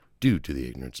Due to the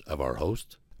ignorance of our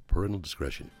host, parental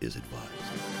discretion is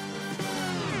advised.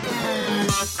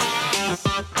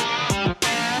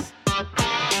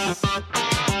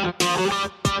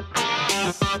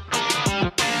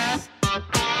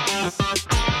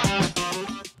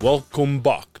 Welcome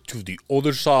back to the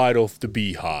other side of the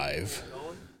beehive.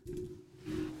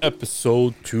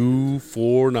 Episode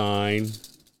 249.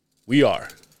 We are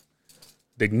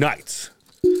the Knights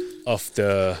of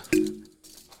the...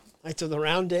 Knights of the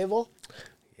Round Table?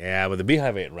 Yeah, but the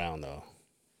beehive ain't round, though.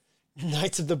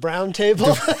 Knights of the Brown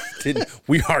Table?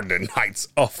 We are the Knights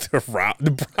of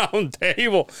the brown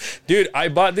table. Dude, I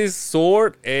bought this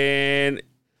sword, and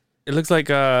it looks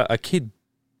like a kid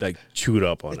like chewed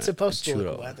up on it. It's supposed to Chewed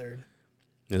look up. weathered.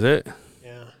 Is it?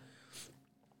 Yeah.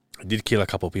 I did kill a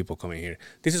couple people coming here.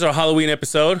 This is our Halloween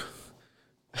episode.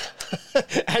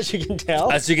 As you can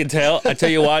tell. As you can tell, I tell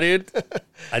you what, dude,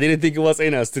 I didn't think it was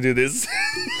in us to do this.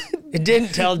 It didn't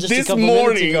tell just This a couple minutes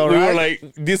morning, ago, we right? were like,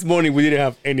 this morning we didn't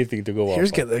have anything to go off.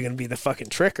 Here's of. going to be the fucking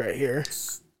trick right here.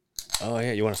 Oh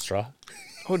yeah, you want a straw?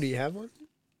 Oh, do you have one?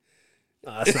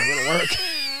 No, that's not going to work.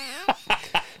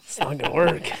 It's not going to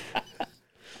work.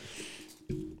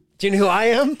 Do you know who I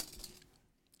am?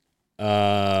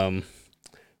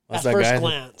 What's At that first guy?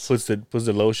 glance. Puts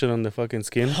the lotion on the fucking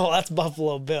skin. Oh, that's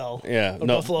Buffalo Bill. Yeah, Or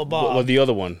Buffalo Bob. Well, the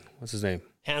other one. What's his name?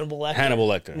 Hannibal Lecter. Hannibal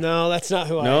Lecter. No, that's not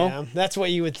who No? I am. That's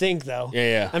what you would think, though.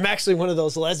 Yeah. I'm actually one of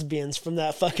those lesbians from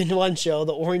that fucking one show,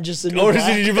 The Orange is the New Or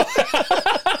Black. did you?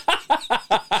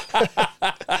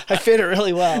 I fit it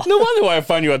really well. No wonder why I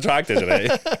find you attractive today.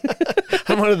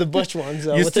 I'm one of the butch ones,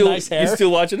 though, You with still, the nice hair. you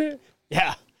still watching it?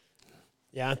 Yeah.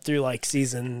 Yeah, I'm through like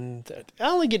season. I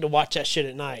only get to watch that shit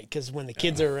at night because when the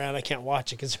kids are around, I can't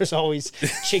watch it because there's always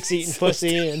chicks eating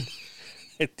pussy and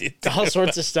all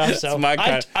sorts of stuff. So It's my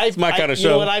kind of You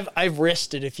know show. what? I've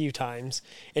risked it a few times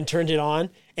and turned it on,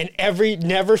 and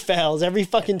never fails. Every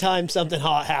fucking time something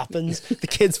hot happens, the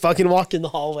kids fucking walk in the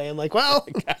hallway. I'm like, well,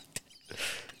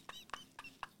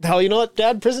 hell, you know what,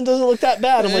 Dad? Prison doesn't look that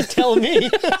bad. I'm like, tell me.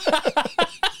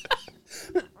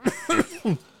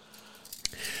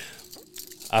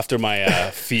 After my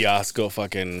fiasco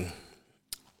fucking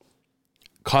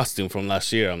costume from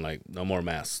last year, I'm like, no more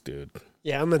masks, dude.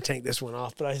 Yeah, I'm gonna take this one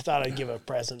off, but I thought I'd give a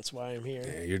present while I'm here.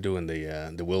 Yeah, you're doing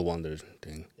the Will Wonder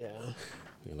thing. Yeah.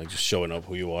 You're like just showing up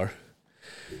who you are.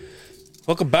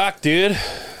 Welcome back, dude.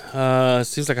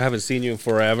 Seems like I haven't seen you in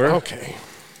forever. Okay.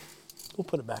 We'll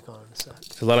put it back on in a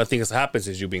sec. A lot of things happened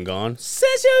since you've been gone.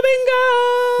 Since you've been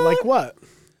gone. Like what?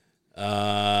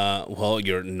 Well,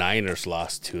 your Niners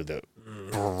lost to the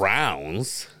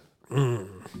Browns.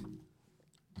 And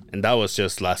that was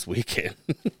just last weekend.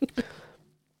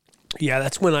 Yeah,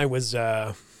 that's when I was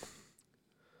when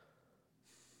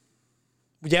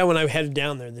I headed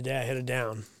down there, the day I headed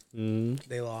down.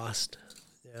 They lost.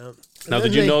 Yeah. Now,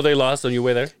 did you know they lost on your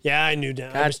way there? Yeah, I knew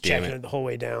down. I God was damn checking it. it the whole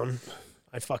way down.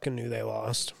 I fucking knew they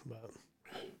lost. But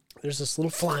there's this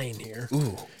little fly in here.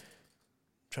 Ooh.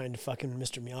 Trying to fucking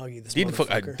Mr. Miyagi this Didn't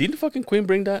motherfucker. didn't fucking Queen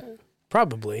bring that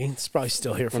Probably. It's probably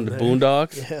still here from from the there.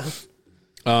 Boondocks? Yeah. It's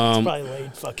probably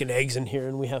laid fucking eggs in here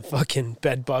and we have fucking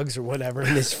bed bugs or whatever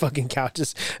in these fucking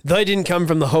couches. They didn't come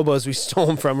from the hobos we stole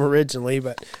them from originally,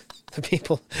 but the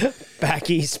people back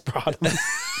east brought them.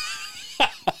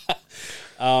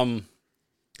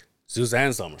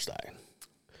 Suzanne Sommerstein.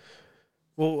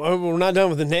 Well, we're not done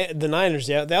with the Niners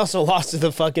yet. They also lost to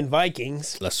the fucking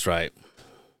Vikings. That's right.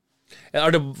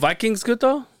 Are the Vikings good,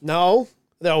 though? No,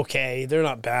 they're okay. They're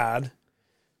not bad.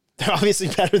 They're obviously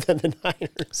better than the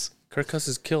Niners. Kirk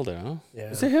Cousins killed it, huh?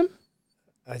 Yeah. Is it him?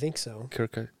 I think so.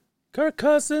 Kirk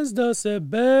Cousins does it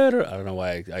better. I don't know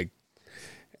why I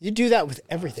You do that with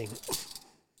everything.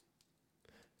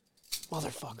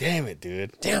 Motherfucker. damn it,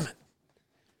 dude. Damn it.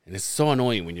 And it's so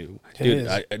annoying when you... It Dude,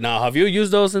 is. now, have you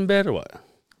used those in bed or what?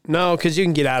 No, because you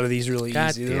can get out of these really God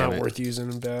easy. They're damn not it. worth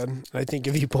using in bed. I think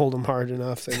if you pulled them hard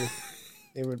enough,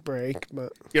 they would break.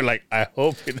 But You're like, I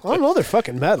hope it... I don't know. They're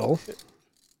fucking metal.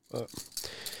 But,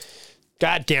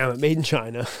 God damn it. Made in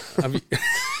China. Have you,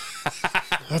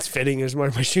 That's fitting. Is where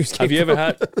my shoes came have you from.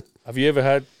 Have you ever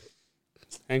had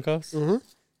handcuffs? Mm-hmm.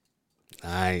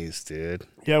 Nice, dude.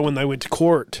 Yeah, when I went to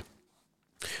court.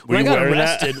 Were you wearing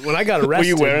that? When I got arrested.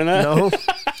 you wearing that? No.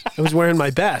 I was wearing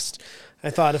my best. I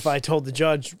thought if I told the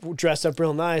judge, dress up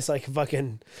real nice, like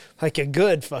a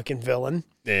good fucking villain,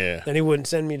 Yeah. then he wouldn't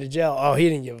send me to jail. Oh, he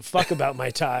didn't give a fuck about my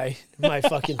tie, my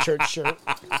fucking church shirt.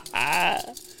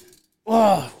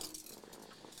 Oh,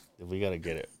 We got to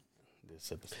get it.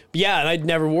 This episode. yeah, and I'd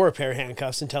never wore a pair of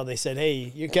handcuffs until they said, hey,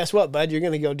 guess what, bud? You're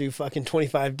going to go do fucking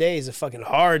 25 days of fucking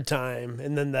hard time.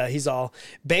 And then he's all,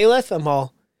 bailiff? I'm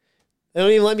all, They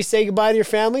don't even let me say goodbye to your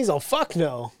families. Oh, fuck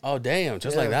no. Oh, damn.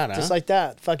 Just Yeah, like that, huh? Just like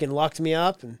that. Fucking locked me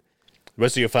up. And the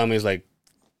rest of your family is like,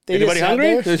 they anybody just sat hungry?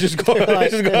 there. They just go. They're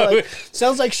like- just they're go. like,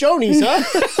 sounds like Shoney's, huh?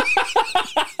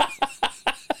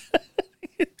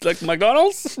 Like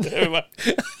McDonald's? Everybody.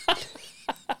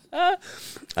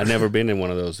 I've never been in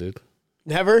one of those, dude.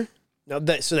 Never. No,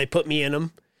 so they put me in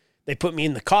them. They put me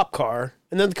in the cop car,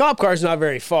 and then the cop car's not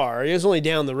very far. It was only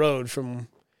down the road from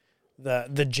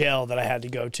the jail that I had to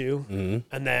go to,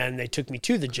 and then they took me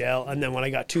to the jail. And then when I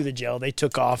got to the jail, they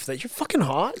took off. That you're fucking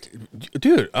hot,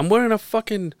 Dude, I'm wearing a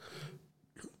fucking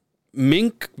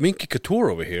minky couture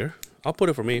over here. I'll put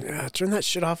it for me. yeah, turn that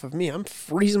shit off of me. I'm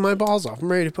freezing my balls off.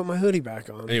 I'm ready to put my hoodie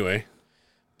back on. Anyway,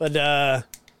 But then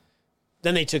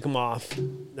they took them off.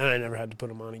 Then I never had to put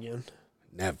them on again.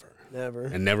 never. Never.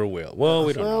 And never will. Well,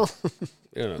 we don't know.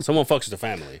 You know. Someone fucks the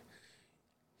family.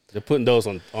 They're putting those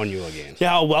on you again.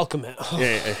 Yeah, I'll welcome it.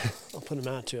 Yeah. I'll put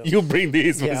them out too. You bring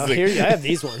these Yeah, ones. here I have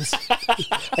these ones.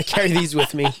 I carry these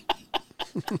with me.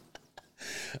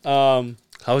 How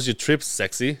was your trip,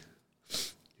 sexy?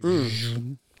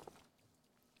 It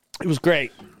was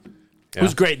great. It Yeah.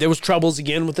 was great. There was troubles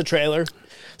again with the trailer.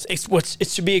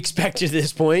 It's to be expected at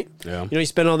this point. Yeah. You know, you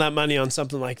spend all that money on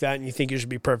something like that and you think it should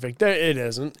be perfect. It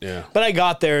isn't. Yeah. But I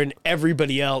got there and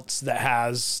everybody else that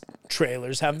has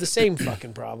trailers have the same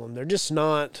fucking problem. They're just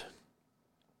not.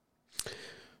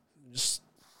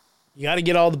 You got to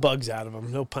get all the bugs out of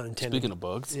them. No pun intended. Speaking of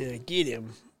bugs. Yeah, get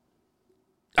him.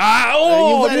 Ah, oh,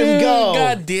 you let him dude, go.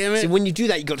 God damn it. See, when you do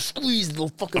that, you got to squeeze the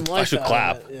fucking life should out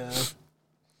clap. of it. Yeah.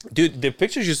 Dude, the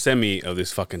pictures you sent me of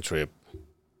this fucking trip.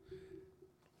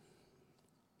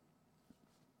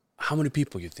 How many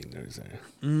people you think there is there?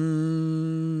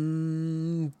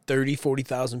 30,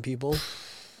 40,000 people.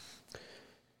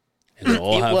 And they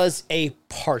all It have, was a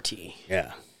party.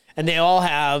 yeah. And they all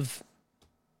have.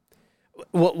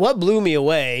 What blew me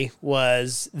away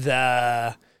was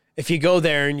if you go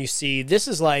there and you see, this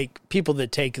is like people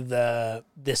that take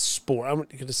this sport, I'm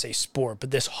going to say sport,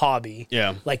 but this hobby,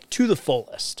 Yeah. like to the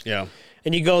fullest. Yeah.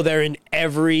 And you go there and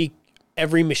every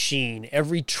machine,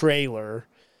 every trailer,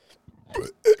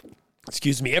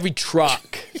 excuse me, every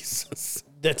truck Jesus.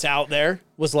 that's out there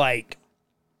was like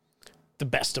the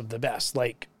best of the best.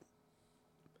 Like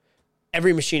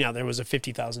every machine out there was a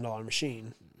 $50,000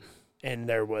 machine, and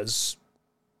there was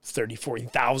 30,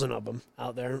 40,000 of them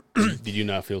out there. Did you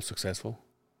not feel successful?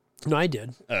 No, I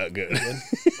did. Good.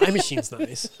 My machine's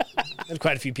nice. I had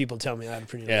quite a few people tell me I had a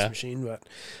pretty nice Yeah. machine,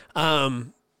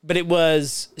 but it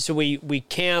was, so we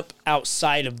camp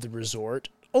outside of the resort,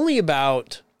 only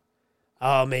about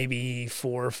maybe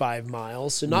 4 or 5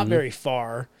 miles, so not very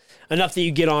far. Enough that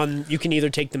you get on, you can either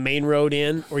take the main road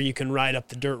in or you can ride up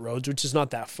the dirt roads, which is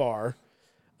not that far,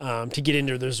 to get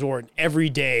into the resort. Every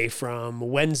day from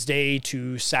Wednesday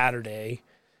to Saturday,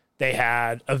 they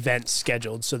had events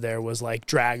scheduled. So there was like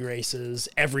drag races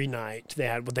every night. They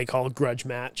had what they call a grudge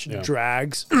match,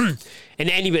 drags. And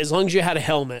anyway, as long as you had a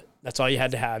helmet, that's all you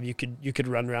had to have. You could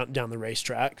run around down the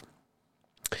racetrack.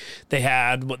 They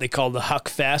had what they call the Huck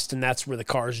Fest, and that's where the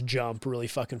cars jump really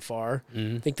fucking far.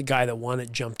 I think the guy that won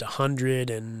it jumped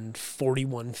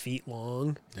 141 feet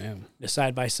long, Damn.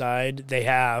 side by side. They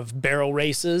have barrel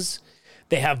races.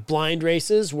 They have blind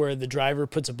races where the driver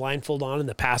puts a blindfold on and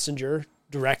the passenger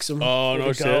directs them Oh,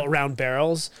 no to go shit. around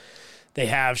barrels. They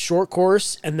have short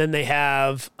course, and then they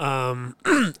have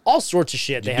all sorts of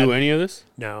shit. They Did you have do any of this?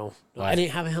 no, Why? I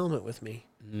didn't have a helmet with me.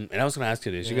 And I was going to ask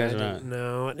you this. You guys I are not. don't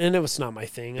know, and it was not my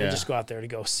thing. I Yeah. just go out there to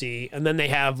go see. And then they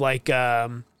have like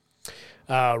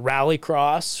rally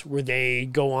cross where they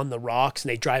go on the rocks and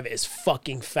they drive it as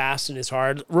fucking fast and as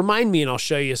hard. Remind me, and I'll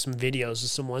show you some videos of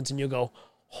some ones, and you'll go,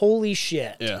 holy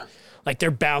shit. Yeah. Like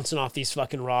they're bouncing off these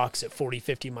fucking rocks at 40,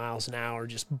 50 miles an hour,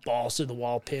 just balls to the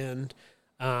wall pinned.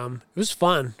 It was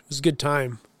fun. It was a good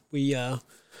time. We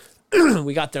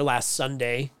we got there last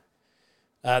Sunday,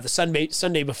 the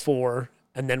Sunday before,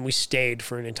 and then we stayed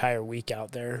for an entire week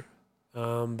out there.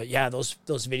 But yeah, those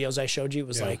videos I showed you, it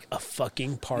was like a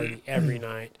fucking party every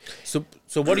night. So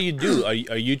what do you do? Are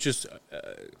you just?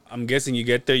 I'm guessing you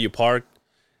get there, you park,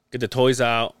 get the toys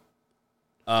out.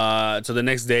 So the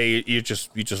next day you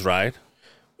just ride.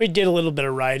 We did a little bit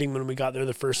of riding when we got there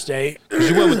the first day.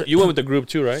 'Cause you went with the group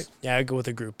too, right? Yeah, I go with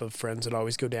a group of friends that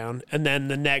always go down. And then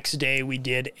the next day we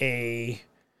did a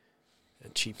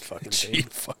cheap fucking thing.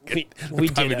 Fucking. We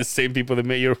Probably did the same people that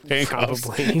made your handcuffs.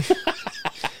 probably.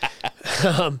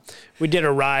 We did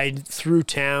a ride through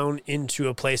town into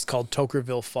a place called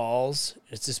Tokerville Falls.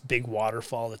 It's this big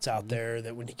waterfall that's out there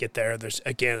that when you get there,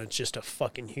 it's just a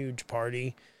fucking huge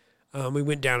party. We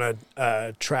went down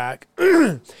a track.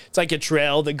 It's like a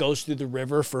trail that goes through the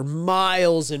river for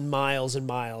miles and miles and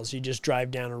miles. You just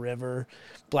drive down a river,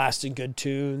 blasting good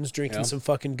tunes, drinking some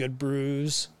fucking good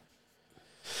brews.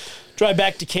 Drive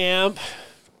back to camp,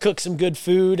 cook some good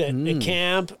food at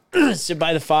camp, sit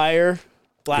by the fire,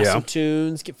 blast some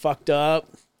tunes, get fucked up,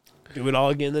 do it all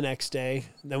again the next day.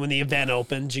 Then when the event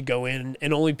opens, you go in,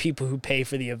 and only people who pay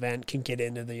for the event can get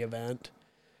into the event.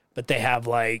 But they have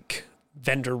like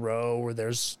vendor row where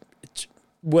there's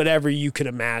whatever you could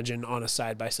imagine on a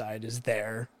side-by-side is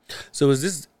there. So is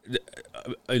this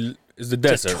is the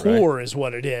desert, It's a tour is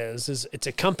what it is. It's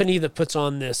a company that puts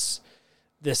on this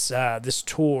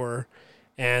tour,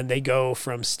 and they go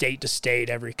from state to state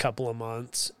every couple of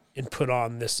months and put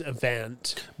on this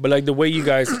event. But like the way you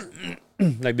guys,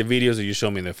 like the videos that you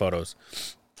show me in the photos,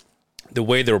 the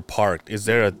way they're parked, is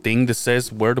there a thing that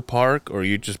says where to park, or are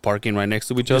you just parking right next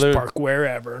to each other? Just park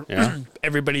wherever. Yeah.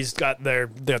 Everybody's got their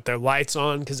lights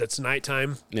on because it's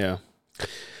nighttime. Yeah.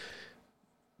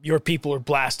 Your people are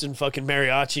blasting fucking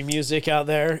mariachi music out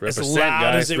there. As Represent, loud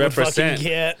guys, as it would represent. fucking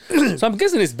get. So I'm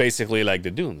guessing it's basically like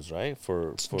the dunes, right?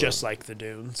 For Just like the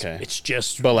dunes. Okay. It's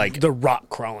just But like- the rock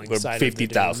crawling side of the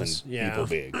 50,000 dunes. people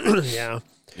big. Yeah.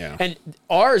 Yeah. And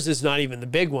ours is not even the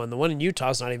big one. The one in Utah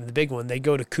is not even the big one. They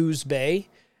go to Coos Bay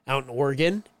out in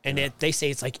Oregon, and they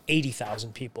say it's like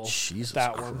 80,000 people. Jesus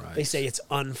that one. Christ. They say it's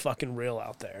unfucking real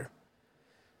out there.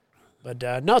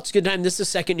 But no, it's a good time. This is the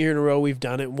second year in a row we've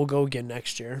done it, and we'll go again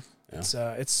next year. Yeah.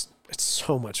 It's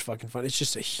so much fucking fun. It's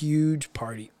just a huge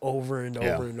party over and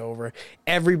over and over.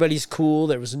 Everybody's cool.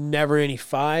 There was never any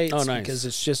fights. Oh, nice. Because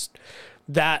it's just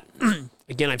that.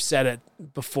 Again, I've said it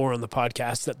before on the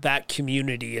podcast that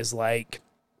community is like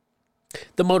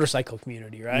the motorcycle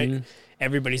community, right? Mm-hmm.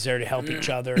 Everybody's there to help each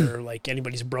other. Like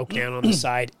anybody's broke down on the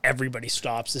side, everybody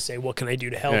stops to say, "What can I do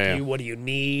to help you? What do you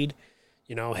need?"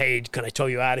 You know, hey, can I tow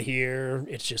you out of here?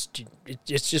 It's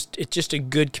just a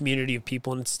good community of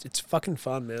people, and it's fucking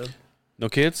fun, man. No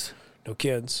kids? No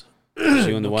kids.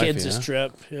 You and the No wife, kids yeah? this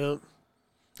trip. Yeah.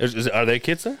 Are there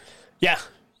kids there? Yeah.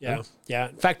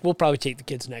 In fact, we'll probably take the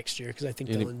kids next year because I think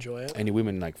they'll enjoy it. Any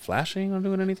women like flashing or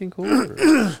doing anything cool? Or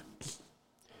I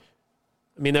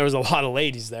mean, there was a lot of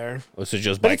ladies there. is it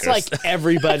just But bikers? it's like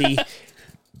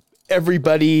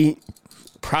everybody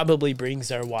probably brings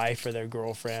their wife or their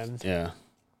girlfriend. yeah.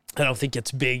 I don't think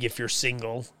it's big if you're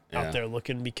single out there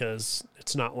looking, because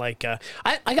it's not like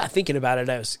I got thinking about it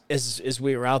as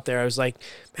we were out there. I was like,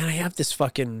 man, I have this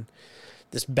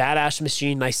badass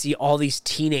machine, and I see all these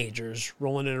teenagers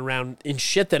rolling it around in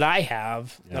shit that I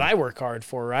have that I work hard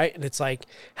for, right? And it's like,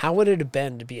 how would it have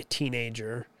been to be a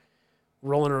teenager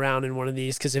rolling around in one of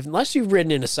these? Because unless you've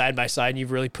ridden in a side-by-side and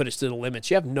you've really put it to the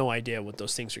limits, you have no idea what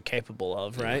those things are capable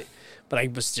of, right? But I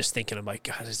was just thinking, I'm like,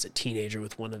 God, as a teenager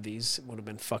with one of these, it would have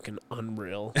been fucking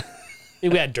unreal. I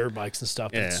mean, we had dirt bikes and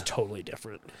stuff, but it's totally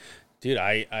different. Dude,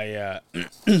 I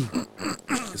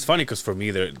it's funny because for me,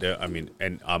 I mean,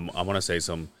 and I want to say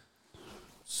some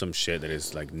shit that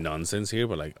is like nonsense here,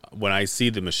 but like when I see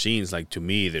the machines, like to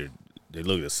me, they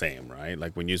look the same, right?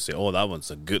 Like when you say, oh, that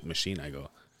one's a good machine, I go,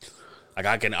 like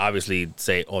I can obviously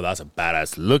say, oh, that's a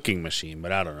badass looking machine,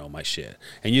 but I don't know my shit.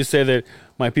 And you say that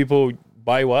my people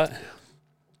buy what?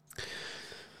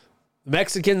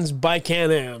 Mexicans buy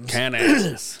Can-Ams.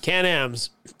 Can-Ams. Can-Ams.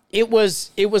 It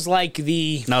was like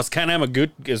the... Now, is Can-Am a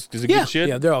good good shit?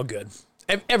 Yeah, they're all good.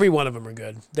 Every one of them are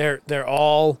good. They're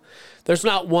all... There's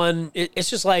not one...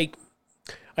 It's just like,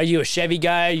 are you a Chevy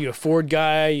guy? Are you a Ford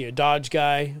guy? Are you a Dodge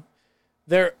guy?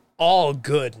 They're all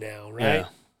good now, right? Yeah.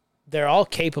 They're all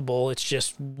capable. It's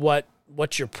just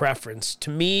what's your preference? To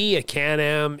me, a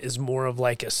Can-Am is more of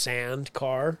like a sand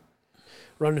car,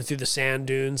 running through the sand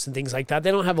dunes and things like that.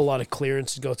 They don't have a lot of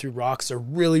clearance to go through rocks. They're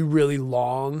really, really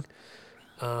long.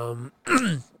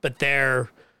 But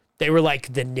they were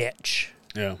like the niche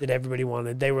that everybody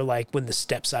wanted. They were like when the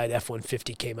step side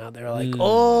F-150 came out, they were like,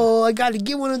 oh, I got to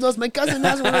get one of those. My cousin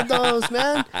has one of those,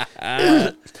 man.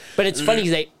 But it's funny,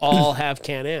 they all have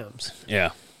Can-Ams. Yeah.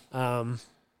 And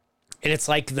it's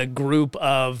like the group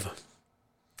of,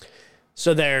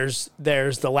 so there's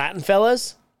the Latin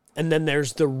fellas, and then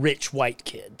there's the rich white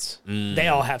kids. They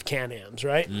all have Can-Ams,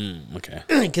 right? Okay.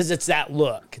 Because it's that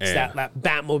look. It's that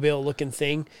Batmobile looking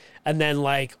thing. And then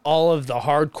like all of the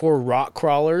hardcore rock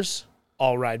crawlers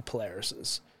all ride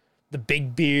Polaris's. The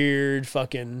big beard,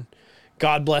 fucking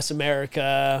God Bless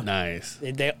America. Nice.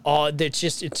 They all, it's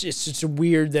just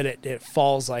weird that it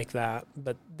falls like that.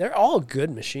 But they're all good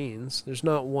machines. There's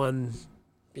not one.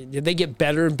 They get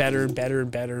better and better and better and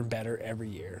better and better every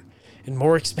year. And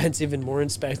more expensive and more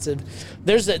expensive.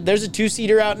 There's a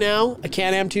 2-seater out now, a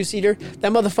Can-Am 2-seater.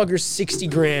 That motherfucker's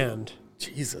 $60,000.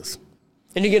 Jesus.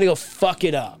 And you're gonna go fuck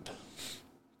it up.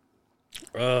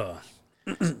 I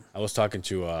was talking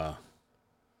to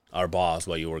our boss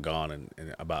while you were gone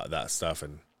and about that stuff,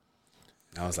 and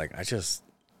I was like,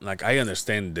 I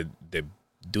understand the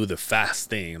do the fast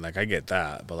thing, like I get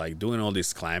that, but like doing all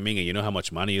this climbing, and you know how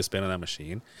much money you spend on that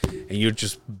machine, and you're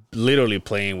just literally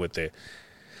playing with the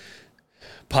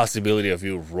possibility of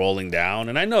you rolling down,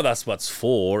 and I know that's what's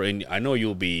for, and I know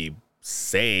you'll be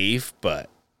safe, but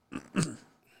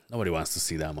nobody wants to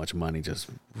see that much money just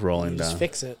rolling down. Just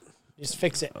fix it. Just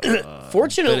fix it.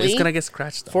 Fortunately, it's gonna get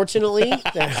scratched though. Fortunately,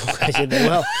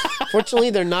 fortunately,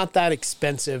 they're not that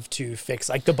expensive to fix.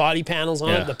 Like the body panels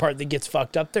on it, the part that gets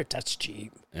fucked up, that's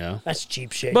cheap. Yeah, that's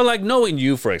cheap shit. But like knowing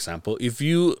you, for example, if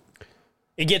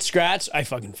it gets scratched, I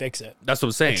fucking fix it. That's what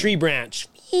I'm saying. A tree branch,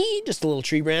 just a little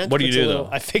tree branch. What do you do though?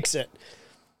 I fix it.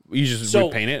 You just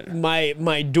repaint it?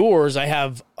 My doors, I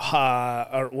have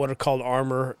what are called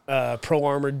armor, pro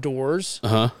armor doors.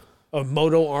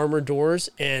 Moto armor doors,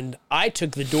 and I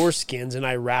took the door skins and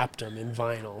I wrapped them in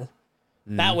vinyl.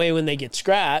 That way, when they get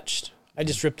scratched, I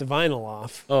just rip the vinyl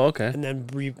off. Oh, okay. And then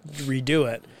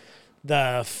redo it.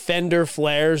 The fender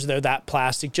flares, they're that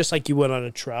plastic, just like you would on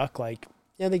a truck. Like,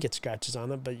 yeah, they get scratches on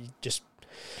them, but you just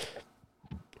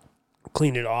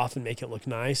clean it off and make it look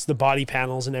nice. The body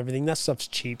panels and everything, that stuff's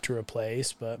cheap to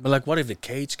replace. But like, what if the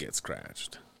cage gets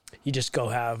scratched? You just go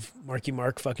have Marky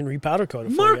Mark fucking repowder coat it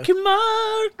for Marky you.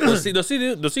 Mark!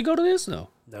 Does he go to this? No.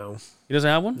 No. He doesn't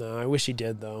have one? No, I wish he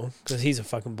did, though, because he's a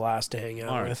fucking blast to hang out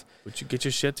All right. with. But you get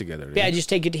your shit together. Dude. Yeah, I just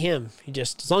take it to him.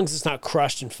 As long as it's not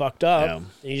crushed and fucked up,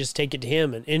 you just take it to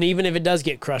him. And even if it does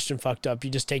get crushed and fucked up,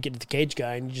 you just take it to the cage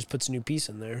guy and he just puts a new piece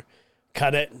in there.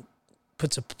 Cut it,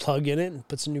 puts a plug in it, and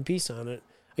puts a new piece on it.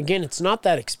 Again, it's not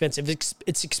that expensive.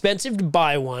 It's expensive to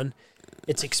buy one.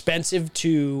 It's expensive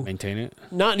to maintain it.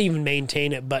 Not even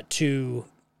maintain it, but to,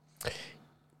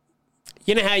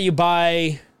 you know how you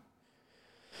buy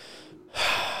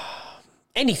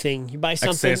anything. You buy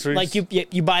something like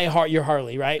you buy your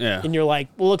Harley, right? Yeah. And you're like,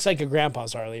 well, it looks like a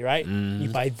grandpa's Harley, right? You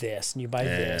buy this and you buy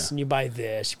this and you buy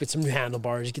this. You put some new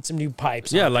handlebars. You get some new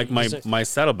pipes. Yeah, like my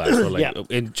saddlebags were like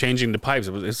in changing the pipes.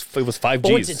 It was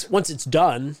 5Gs. Once it's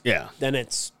done, then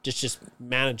it's just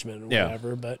management or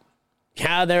whatever. But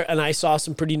and I saw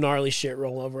some pretty gnarly shit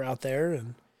roll over out there,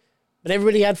 but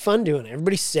everybody had fun doing it.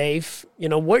 Everybody's safe. You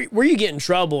know, where you get in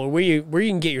trouble or where you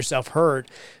can get yourself hurt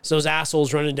is those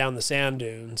assholes running down the sand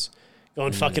dunes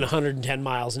going fucking 110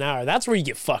 miles an hour. That's where you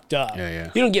get fucked up.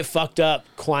 You don't get fucked up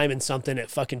climbing something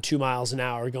at fucking 2 miles an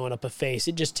hour going up a face.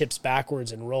 It just tips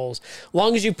backwards and rolls. As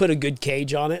long as you put a good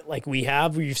cage on it like we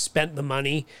have, where you've spent the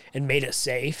money and made it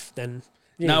safe, then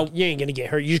you ain't going to get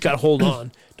hurt. You just got to hold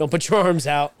on. Don't put your arms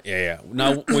out.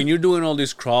 Now, when you're doing all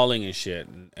this crawling and shit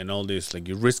and all this, like,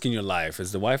 you're risking your life.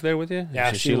 Is the wife there with you?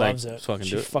 Yeah, she loves it.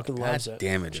 She fucking loves it.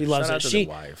 Damn it. She loves it.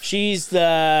 She's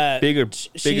the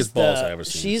biggest balls I've ever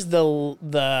seen. She's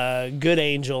the good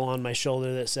angel on my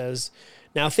shoulder that says,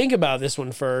 now think about this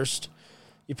one first.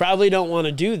 You probably don't want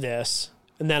to do this.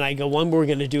 And then I go, we're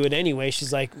going to do it anyway.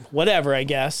 She's like, whatever, I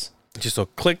guess. Just so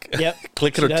click, yep.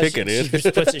 Click it or ticket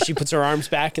it. She puts her arms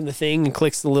back in the thing and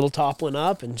clicks the little top one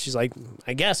up, and she's like,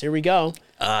 I guess, here we go.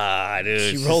 Dude.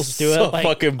 She rolls through so it. Like,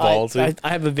 fucking ballsy. I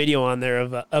have a video on there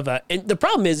of a, and the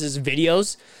problem is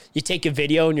videos, you take a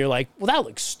video and you're like, well, that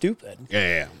looks stupid.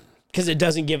 Yeah. Because it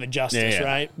doesn't give it justice,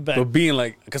 right? But being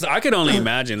like, because I can only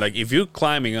imagine, like, if you're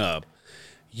climbing up,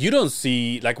 you don't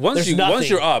see, like, once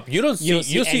you're up, you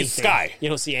see sky. You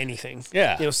don't see anything.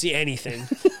 Yeah. You don't see anything.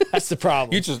 That's the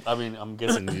problem. I'm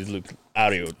guessing you look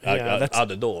out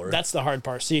the door. That's the hard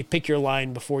part. So you pick your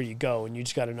line before you go, and you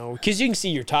just got to know, because you can see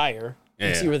your tire. You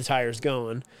can see where the tire's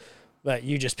going. But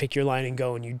you just pick your line and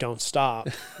go, and you don't stop.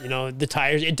 You know, the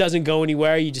tires, it doesn't go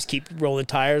anywhere. You just keep rolling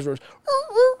tires.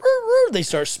 They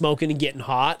start smoking and getting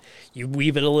hot. You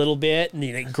weave it a little bit, and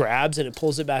then it grabs, and it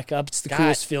pulls it back up. It's the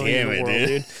coolest feeling in the world,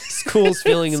 dude. It's the coolest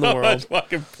feeling in the world. So much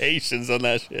fucking patience on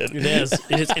that shit. It is.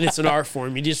 And it's an art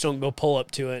form. You just don't go pull up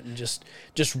to it and just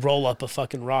roll up a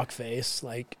fucking rock face.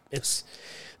 Like, it's...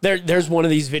 There's one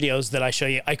of these videos that I show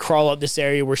you. I crawl up this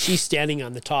area where she's standing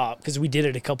on the top, because we did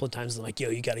it a couple of times. I'm like, yo,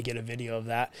 you got to get a video of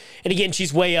that. And again,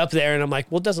 she's way up there, and I'm like,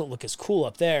 well, it doesn't look as cool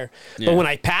up there. Yeah. But when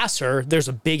I pass her, there's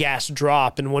a big-ass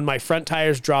drop, and when my front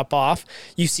tires drop off,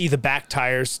 you see the back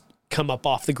tires come up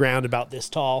off the ground about this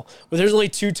tall. Well, there's only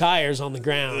 2 tires on the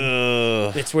ground.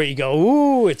 It's where you go,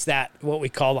 ooh, it's that, what we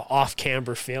call the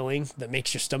off-camber feeling that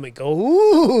makes your stomach go,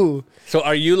 ooh. So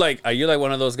are you like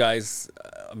one of those guys,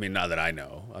 I mean, not that I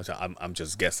know, I'm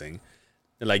just guessing,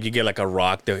 Like you get like a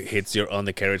rock that hits your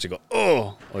undercarriage and go,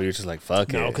 oh, or you're just like,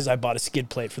 fuck No, it. because I bought a skid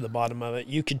plate for the bottom of it.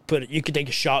 You could take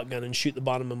a shotgun and shoot the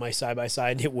bottom of my side by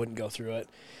side, and it wouldn't go through it.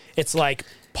 It's like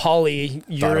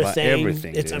polyurethane.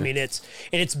 everything, It's dude. I mean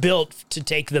it's built to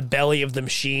take the belly of the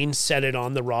machine, set it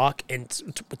on the rock, and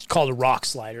it's called a rock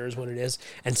slider is what it is,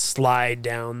 and slide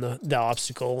down the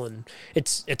obstacle. And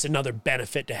it's another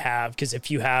benefit to have, because if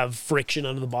you have friction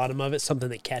under the bottom of it, something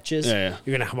that catches, Yeah.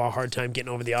 you're gonna have a hard time getting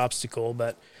over the obstacle.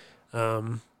 But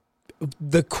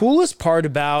the coolest part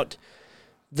about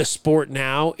the sport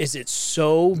now is it's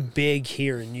so big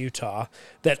here in Utah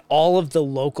that all of the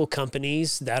local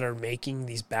companies that are making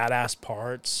these badass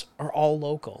parts are all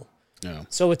local. Yeah.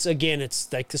 So it's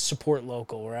like the support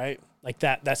local, right? Like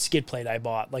that skid plate I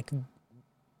bought, like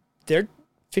they're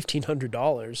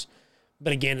 $1,500,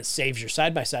 but again, it saves your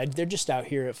side by side. They're just out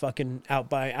here at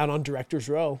out on Director's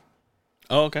Row.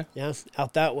 Oh, okay. Yeah,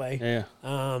 out that way.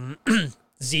 Yeah.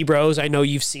 Zebros, I know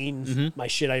you've seen my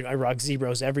shit. I rock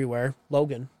Zebros everywhere.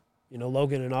 Logan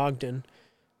and Ogden.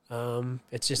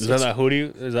 It's just Is that a hoodie?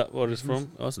 Is that what it's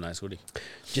from? Oh, it's a nice hoodie.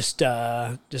 just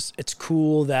it's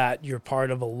cool that you're part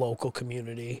of a local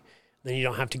community. Then you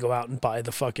don't have to go out and buy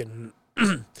the fucking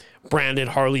branded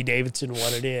Harley Davidson.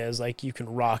 What it is, like, you can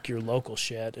rock your local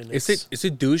shit. And Is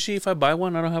it douchey if I buy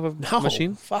one? I don't have a no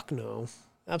machine. Fuck no,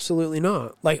 absolutely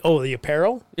not. Like, oh, the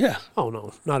apparel? Yeah. Oh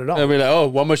no, not at all. I'll be like, oh,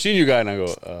 what machine you got? And I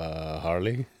go,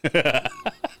 Harley.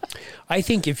 I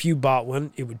think if you bought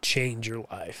one, it would change your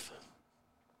life.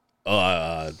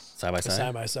 Oh, side by side.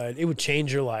 Side by side, it would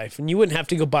change your life, and you wouldn't have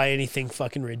to go buy anything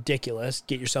fucking ridiculous.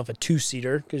 Get yourself a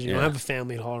 2-seater because you don't have a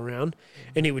family to haul around,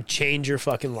 and it would change your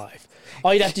fucking life.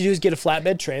 All you'd have to do is get a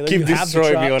flatbed trailer. Keep you have the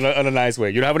destroying me truck. on a nice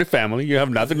way. You don't have any family. You have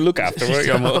nothing to look after. Right?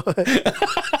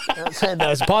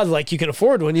 That's positive. Like, you can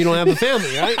afford one. You don't have a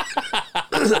family, right?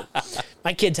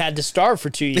 My kids had to starve for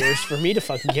 2 years for me to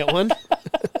fucking get one.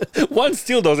 One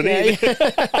still doesn't eat.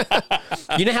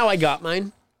 You know how I got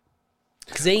mine?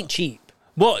 Because they ain't cheap.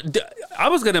 Well, I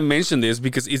was gonna mention this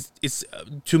because it's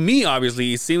to me,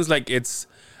 obviously it seems like it's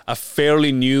a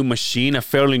fairly new machine, a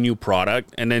fairly new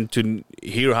product, and then to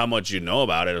hear how much you know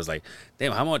about it, I was like,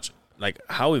 damn,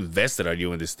 how invested are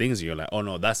you in these things? And you're like, oh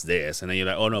no, that's this, and then you're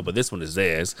like, oh no, but this one is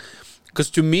this. Because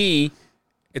to me,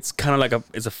 it's kind of like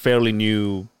it's a fairly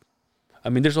new. I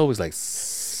mean, there's always like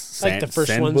The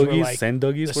first ones were like sand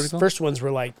duggies. What do you the call first ones were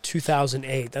like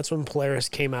 2008. That's when Polaris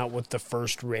came out with the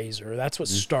first Razor. That's what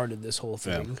started this whole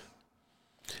thing.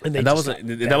 And that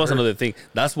was another thing.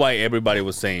 That's why everybody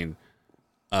was saying,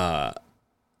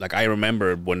 like, I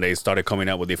remember when they started coming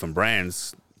out with different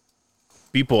brands,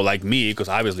 people like me, because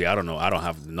obviously I don't know, I don't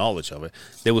have the knowledge of it,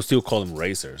 they will still call them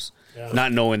racers,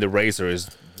 not knowing the Razor is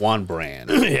one brand.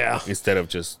 Yeah. Instead of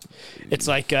just, It's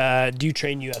like, do you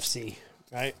train UFC,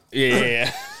 right?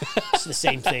 yeah. It's the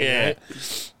same thing, Yeah.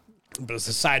 right? But it's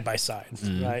a side by side,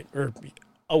 right? Or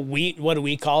what do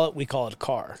we call it? We call it a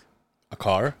car. A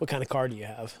car? What kind of car do you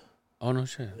have? Oh no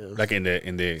shit! Like in the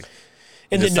In the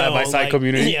the side-by-side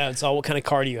community? Yeah, it's all what kind of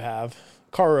car do you have?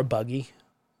 Car or a buggy?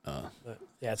 But,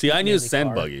 yeah. It's See, I knew mainly sand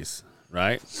car. buggies,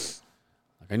 right?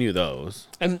 Like I knew those.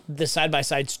 And the side by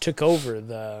sides took over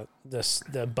the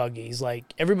buggies. Like,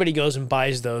 everybody goes and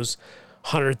buys those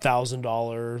 $100,000,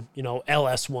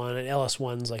 LS1, and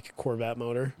LS1's like a Corvette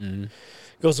motor.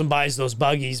 Goes and buys those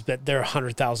buggies, but they're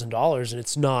 $100,000, and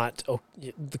it's not.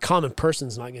 The common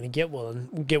person's not going to get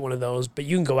one of those. But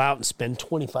you can go out and spend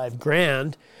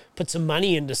 $25,000, put some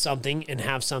money into something, and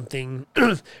have something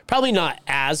probably not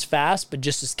as fast, but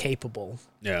just as capable.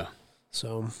 Yeah.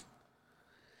 So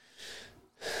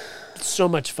it's so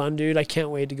much fun, dude. I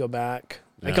can't wait to go back.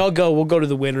 Like, we'll go to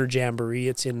the Winter Jamboree.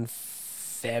 It's in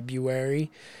February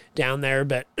down there,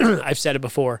 but I've said it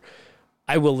before.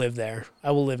 I will live there.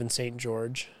 I will live in St.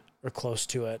 George or close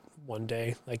to it one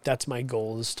day. Like, that's my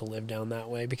goal, is to live down that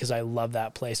way, because I love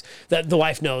that place. That the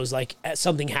wife knows, like,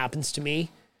 something happens to me,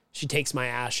 she takes my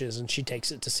ashes and she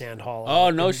takes it to Sand Hollow. Oh,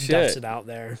 no and shit. Dumps it out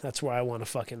there. That's where I want to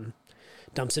fucking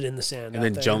dumps it in the sand. And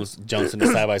then jumps into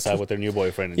side by side with their new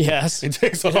boyfriend. And Yes. and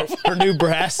takes off. Her new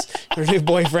breast, her new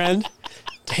boyfriend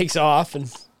takes off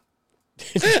and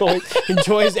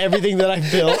enjoys everything that I've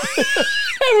built.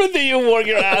 Everything you work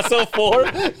your ass off for.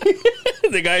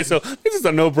 The guy, so this is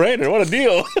a no-brainer. What a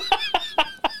deal.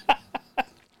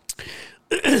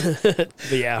 But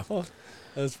yeah,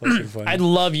 That's fucking funny. I'd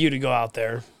love you to go out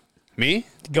there. Me?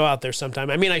 Go out there sometime.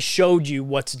 I mean, I showed you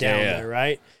what's down there,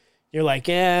 right? You're like,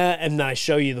 yeah, and then I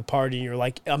show you the party, and you're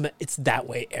like, it's that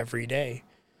way every day.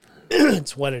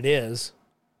 It's what it is.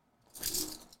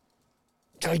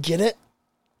 Do I get it?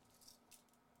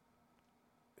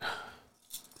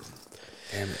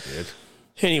 Damn it, dude.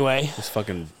 Anyway, This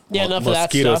fucking enough of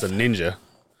that mosquito's stuff. a ninja.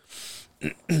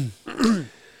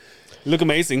 Look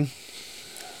amazing.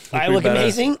 I look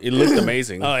amazing. It looked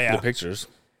amazing. Oh, yeah. The pictures.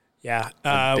 Yeah.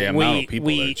 The amount of people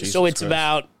there, Jesus so it's Christ.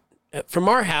 about from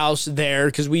our house there,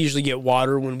 because we usually get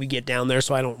water when we get down there,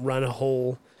 so I don't run a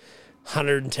whole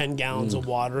 110 gallons of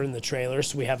water in the trailer.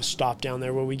 So we have a stop down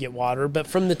there where we get water. But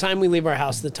from the time we leave our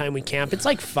house to the time we camp, it's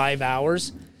like 5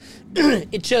 hours.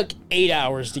 It took 8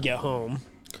 hours to get home.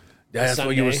 Yeah, that's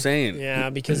what you were Sunday. saying. Yeah,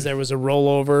 because there was a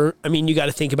rollover. I mean, you got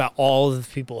to think about all of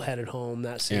the people headed home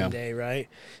that same Yeah. day, right?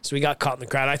 So we got caught in the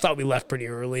crowd. I thought we left pretty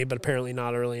early, but apparently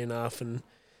not early enough. And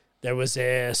there was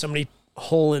somebody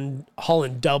hauling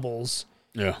doubles,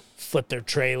 Yeah. flipped their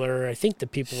trailer. I think the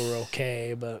people were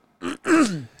okay, but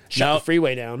shut Now- the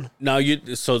freeway down. Now you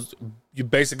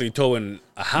basically towing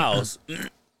a house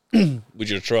with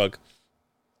your truck.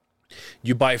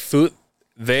 You buy food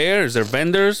there? Is there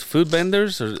vendors, food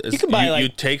vendors, or You can buy, you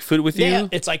take food with you? Yeah,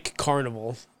 it's like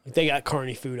Carnival. Like they got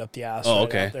carny food up the ass. Oh, right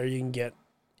okay. out there. You can get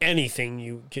anything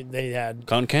you could. They had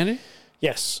Cotton candy?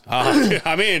 yes,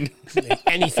 I'm in.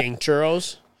 anything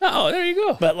churros. Oh, there you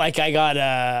go. But like I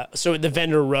got so at the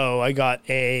vendor row, I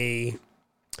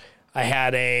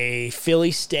had a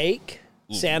Philly steak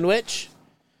sandwich.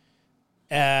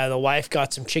 The wife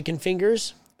got some chicken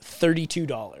fingers,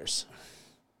 $32.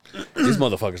 These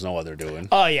motherfuckers know what they're doing.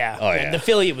 Oh yeah. Oh, And yeah. the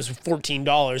Philly it was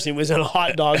 $14. It was in a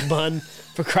hot dog bun,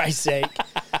 for Christ's sake.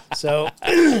 So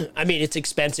I mean it's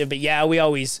expensive, but yeah, we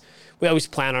always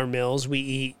plan our meals. We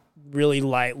eat really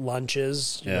light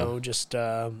lunches, you Yeah. know, just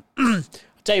I'll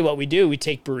tell you what we do. We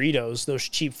take burritos, those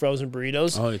cheap frozen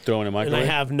burritos. Oh, you throw in a And microwave?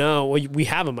 we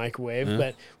have a microwave,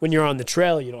 but when you're on the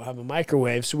trail, you don't have a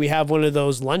microwave. So we have one of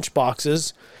those lunch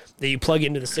boxes that you plug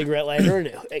into the cigarette lighter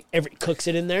and it cooks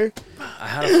it in there. I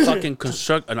had a fucking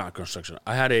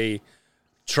I had a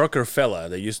trucker fella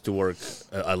that used to work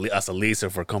as a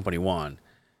leaser for Company One.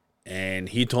 And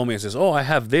he told me, he says, "Oh, I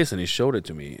have this," and he showed it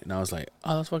to me, and I was like,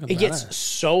 "Oh, that's fucking." It gets badass."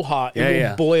 so hot, Yeah, it will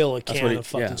yeah. boil a That's can what he- of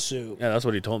fucking yeah. soup. Yeah, that's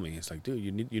what he told me. He's like, "Dude,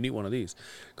 you need one of these,"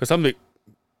 because I'm like,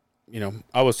 you know,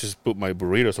 I was just put my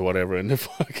burritos or whatever in the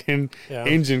fucking Yeah.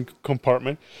 engine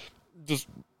compartment, just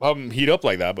have them heat up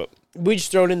like that. But We just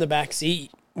throw it in the back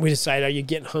seat. We decide, are you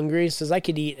getting hungry? It says I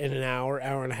could eat in an hour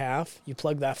and a half. You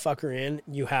plug that fucker in.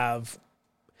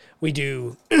 We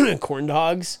do corn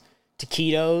dogs,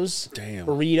 taquitos, Damn.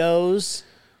 burritos.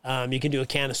 You can do a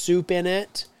can of soup in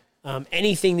it.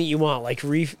 Anything that you want, like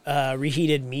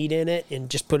reheated meat in it, and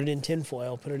just put it in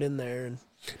tinfoil. Put it in there. And,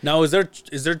 now, is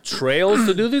there trails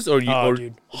to do this, or you? or,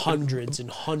 dude, hundreds and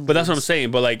hundreds. But that's what I'm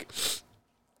saying. But like,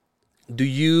 do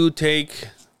you take?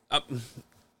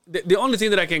 The only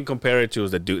thing that I can compare it to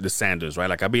is the sand dunes, right?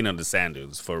 Like I've been on the sand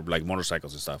dunes for like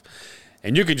motorcycles and stuff,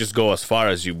 and you can just go as far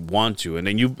as you want to, and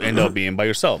then you end up being by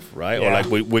yourself, right? Or Yeah. like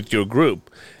with your group.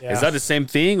 Yeah. Is that the same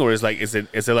thing, or is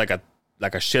it like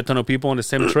a shit ton of people on the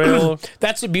same trail?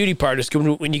 That's the beauty part is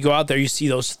when you go out there, you see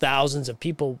those thousands of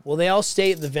people. Well, they all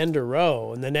stay at the vendor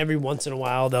row, and then every once in a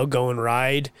while they'll go and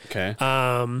ride. Okay.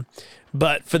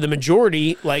 But for the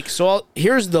majority,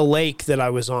 here's the lake that I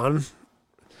was on.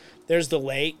 There's the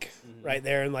lake right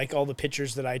there, and like all the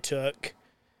pictures that I took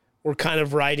were kind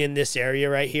of right in this area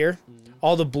right here.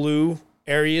 All the blue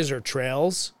areas are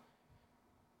trails.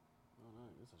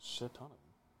 Shit ton of them.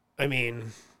 I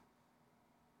mean,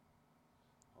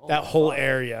 that whole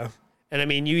area. And I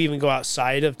mean, you even go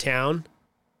outside of town.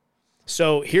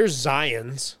 So here's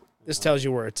Zion's. This tells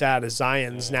you where it's at. Is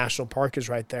Zion's National Park is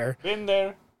right there. Been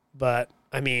there. But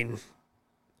I mean,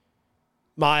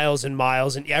 miles and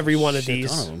miles, and every one of Shit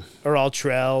ton these of 'em. are all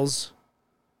trails.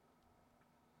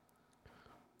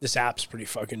 This app's pretty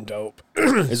fucking dope.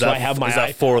 Is So that I have my is that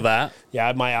iPad. for that? Yeah, I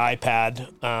have my iPad,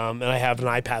 and I have an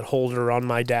iPad holder on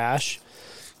my dash.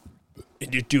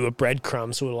 And you do a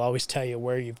breadcrumb, so it'll always tell you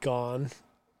where you've gone.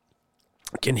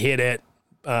 You can hit it,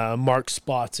 mark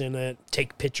spots in it,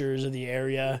 take pictures of the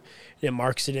area, and it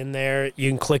marks it in there.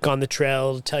 You can click on the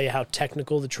trail to tell you how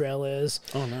technical the trail is.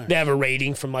 Oh, nice. They have a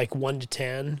rating from like 1 to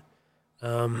 10. We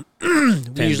 10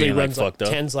 usually being, like, runs like fucked up?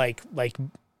 10's like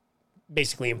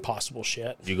basically impossible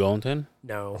shit. You going 10?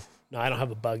 No, I don't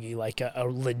have a buggy, like a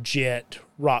legit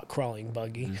rock crawling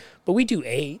buggy. But we do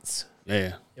 8s.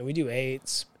 Yeah. Yeah, we do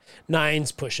 8s.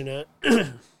 9's pushing it.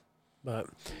 But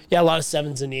yeah, a lot of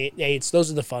 7s and 8s. Those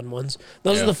are the fun ones.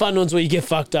 Those Yeah. are the fun ones where you get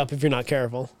fucked up if you're not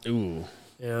careful. Ooh.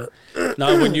 Yeah.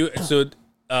 Now, when you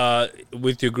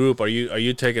with your group, are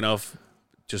you taking off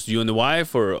just you and the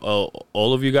wife, or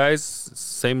all of you guys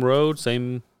same road,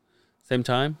 same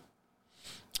time?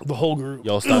 The whole group.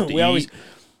 Y'all stop to we eat. always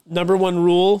number one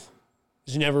rule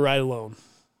is you never ride alone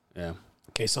Yeah. in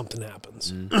case something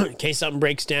happens. In case something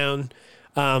breaks down.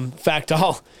 In fact,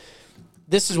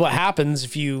 this is what happens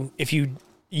if you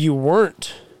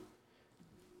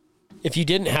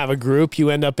didn't have a group, you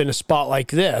end up in a spot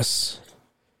like this.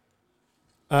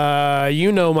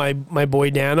 You know my boy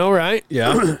Dano, right?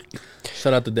 Yeah.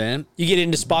 Shout out to Dan. You get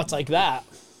into spots like that.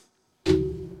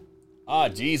 Ah,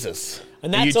 Jesus.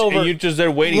 And that's over. And you're just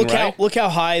there waiting, right? Look how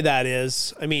high that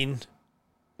is. I mean,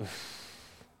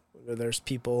 there's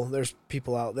people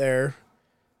out there.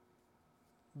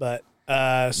 But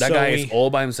that guy is all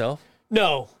by himself?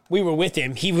 No, we were with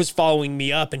him. He was following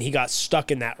me up, and he got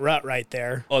stuck in that rut right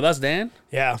there. Oh, that's Dan?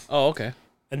 Yeah. Oh, okay.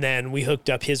 And then we hooked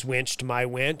up his winch to my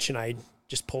winch, and I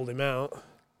just pulled him out.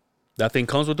 That thing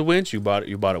comes with the winch? You bought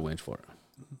a winch for it?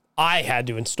 I had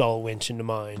to install a winch into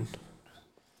mine.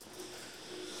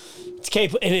 It's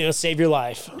capable, and it'll save your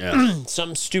life. Yeah.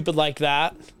 Something stupid like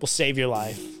that will save your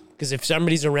life. Because if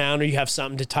somebody's around or you have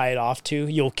something to tie it off to,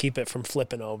 you'll keep it from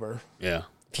flipping over. Yeah.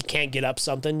 If you can't get up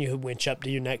something, you winch up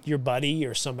to your buddy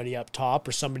or somebody up top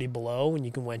or somebody below, and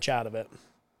you can winch out of it.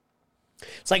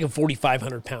 It's like a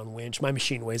 4,500 pound winch. My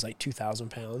machine weighs like 2,000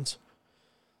 pounds.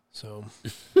 So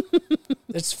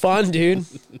it's fun, dude.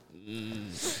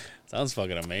 Sounds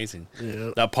fucking amazing.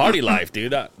 Yeah. That party life,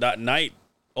 dude. That night,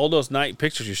 all those night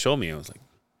pictures you showed me, I was like,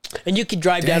 and you could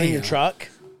drive down in your truck,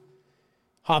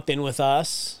 hop in with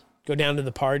us, go down to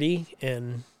the party,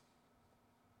 and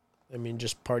I mean,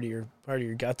 just party your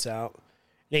guts out.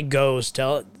 And it goes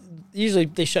till usually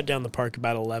they shut down the park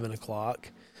about 11 o'clock,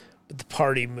 but the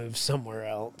party moves somewhere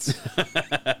else.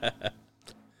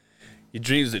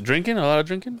 Is it drinking? A lot of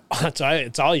drinking?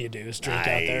 It's all you do is drink out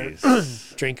there.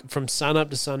 Drink from sun up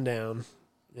to sundown.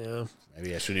 Yeah.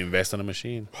 Maybe I should invest in a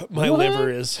machine. My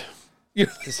liver has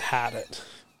had it.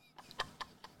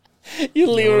 Your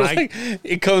liver's I- like,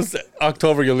 it comes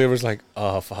October, your liver's like,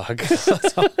 oh, fuck.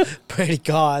 Pray to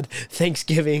God,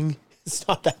 Thanksgiving. It's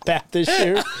not that bad this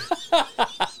year.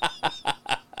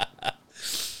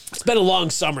 It's been a long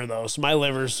summer though, so my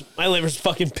liver's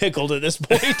fucking pickled at this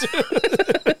point.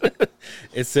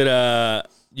 Is it,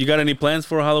 you got any plans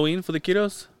for Halloween for the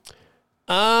kiddos?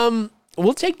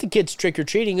 We'll take the kids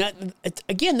trick-or-treating.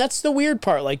 Again, that's the weird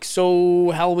part. Like,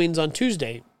 so Halloween's on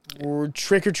Tuesday. We're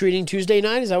trick-or-treating Tuesday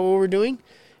night? Is that what we're doing?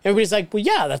 Everybody's like, well,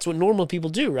 yeah, that's what normal people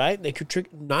do, right? They could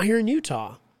trick... Not here in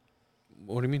Utah.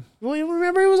 What do you mean? Well, you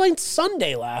remember it was like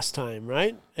Sunday last time,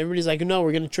 right? Everybody's like, no,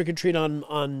 we're going to trick-or-treat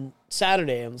on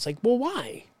Saturday. And it's like, well,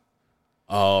 why?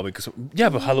 Oh, because... Yeah,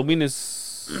 but Halloween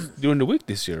is during the week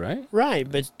this year, right?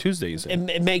 Right, but... Tuesday, you said.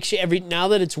 It makes you... Now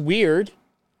that it's weird...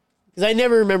 Because I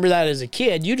never remember that as a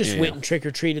kid. You just went and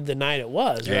trick-or-treated the night it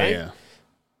was, right? Yeah.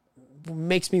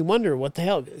 Makes me wonder what the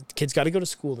hell. Kids got to go to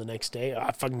school the next day.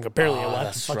 Apparently I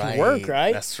left to fucking work,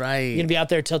 right? That's right. You're going to be out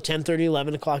there till 10:30,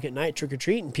 11 o'clock at night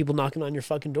trick-or-treating, people knocking on your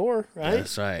fucking door, right?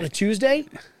 That's right. On a Tuesday?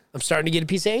 I'm starting to get a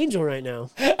piece of angel right now.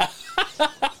 I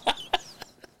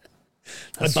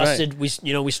busted.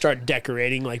 Right. We start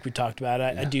decorating like we talked about.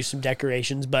 I do some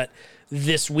decorations, but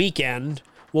this weekend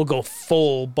we'll go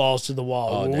full balls to the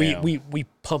wall. Oh, we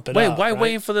pump it Wait, up. why right?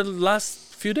 waiting for the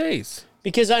last few days?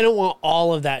 Because I don't want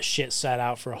all of that shit set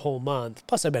out for a whole month.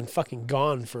 Plus, I've been fucking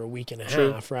gone for a week and a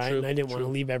half, right? And I didn't want to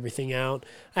leave everything out.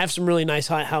 I have some really nice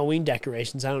Halloween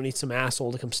decorations. I don't need some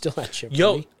asshole to come steal that shit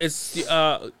from me. It's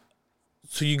so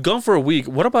you gone for a week.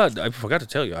 What about? I forgot to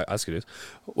tell you. I asked you this.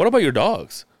 What about your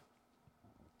dogs?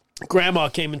 Grandma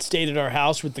came and stayed at our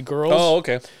house with the girls. Oh,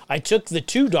 okay. I took the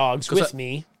two dogs with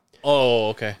me. Oh,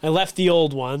 okay. I left the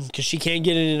old one because she can't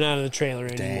get in and out of the trailer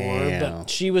anymore. Damn. But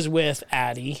she was with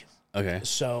Addie. Okay.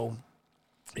 So,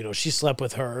 she slept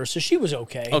with her. So she was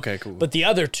okay. Okay, cool. But the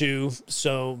other two,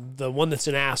 so the one that's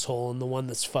an asshole and the one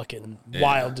that's fucking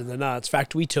wild to the nuts. In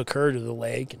fact, we took her to the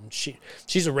lake and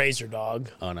she's a razor dog.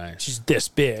 Oh, nice. She's this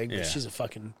big. Yeah. But she's a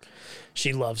fucking...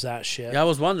 She loves that shit. Yeah, I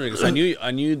was wondering because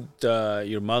I knew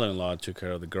your mother-in-law took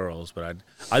care of the girls, but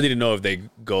I didn't know if they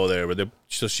go there. But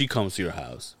so she comes to your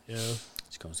house. Yeah.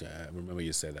 She comes. Yeah, I remember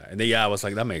you said that. And then I was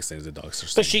like, that makes sense. The dogs are.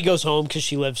 But she goes home because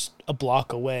she lives a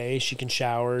block away. She can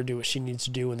shower, do what she needs to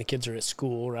do when the kids are at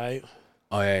school, right?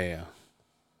 Oh yeah.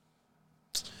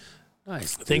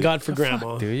 Nice. Dude. Thank God for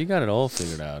Grandma. Fuck, dude, you got it all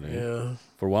figured out, dude. Yeah.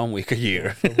 For 1 week a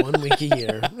year. For 1 week a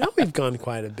year. Now we've gone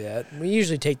quite a bit. We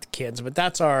usually take the kids, but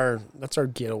that's our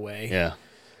getaway. Yeah.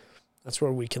 That's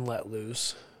where we can let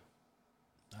loose.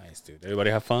 Nice, dude.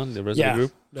 Everybody have fun? The rest of the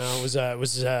group? No, it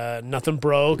was nothing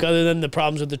broke other than the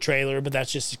problems with the trailer, but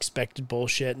that's just expected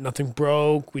bullshit. Nothing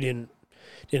broke. We didn't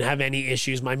have any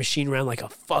issues. My machine ran like a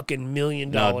fucking $1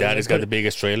 million. No, Daddy's got the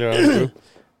biggest trailer out of the group.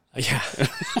 Yeah.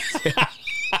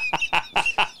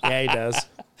 Yeah, he does.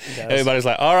 Everybody's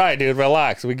like, all right, dude,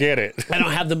 relax. We get it. I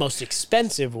don't have the most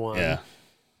expensive one. Yeah.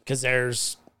 Because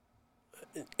there's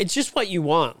it's just what you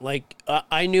want. Like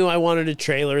I knew I wanted a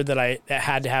trailer that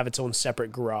had to have its own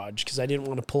separate garage because I didn't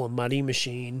want to pull a muddy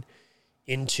machine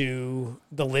into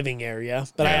the living area.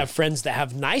 But I have friends that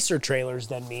have nicer trailers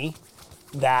than me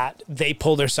that they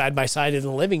pull their side by side in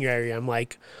the living area. I'm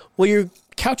like, well, your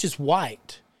couch is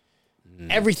white.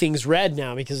 Everything's red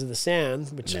now because of the sand,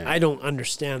 which I don't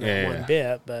understand that one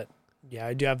bit. But yeah,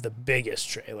 I do have the biggest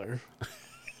trailer.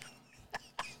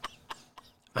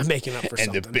 I'm making up for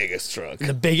something. And the biggest truck.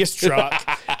 The biggest truck.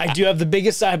 I do have the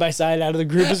biggest side by side out of the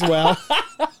group as well.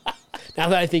 Now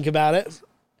that I think about it.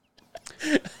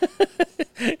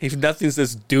 If nothing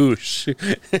says douche,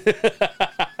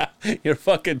 your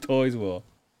fucking toys will.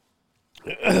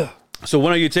 So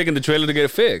when are you taking the trailer to get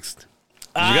it fixed?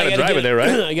 You gotta drive it there,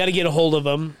 right? I gotta get a hold of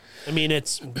them. I mean,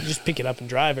 it's just pick it up and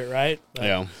drive it, right? But,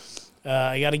 Yeah.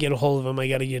 I gotta get a hold of them. I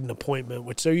gotta get an appointment,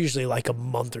 which they're usually like a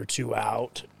month or two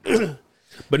out.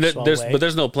 But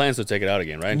there's no plans to take it out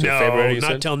again, right? Until February, you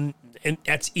not said? till. And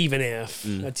that's even if.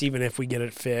 That's even if we get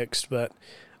it fixed. But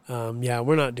yeah,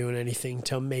 we're not doing anything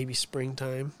till maybe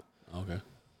springtime. Okay.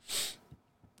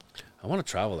 I want to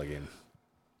travel again.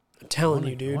 I'm telling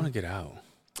you, dude. I want to get out.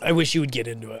 I wish you would get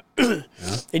into it.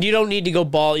 And you don't need to go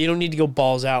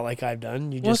balls out like I've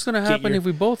done. You What's just going to happen if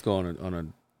we both go on a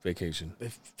vacation?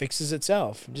 it fixes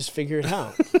itself. Just figure it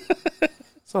out.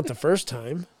 It's not the first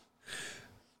time.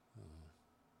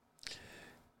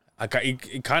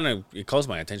 It calls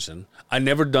my attention. I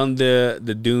never done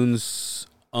the dunes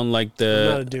on like I'm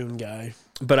not the, a dune guy.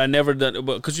 but I never done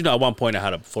because at one point I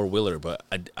had a 4-wheeler, but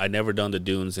I never done the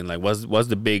dunes in like what's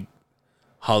the big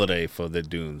holiday for the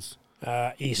dunes?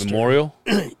 Easter. Memorial,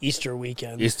 Easter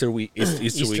weekend. Easter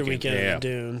Easter weekend yeah. at the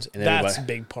dunes. And That's a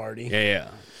everybody- big party. Yeah.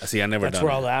 See, I never That's done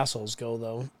where all it. the assholes go,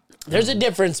 though. There's a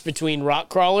difference between rock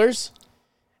crawlers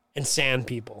and sand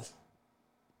people.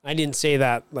 I didn't say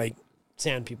that like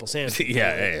sand people. Yeah,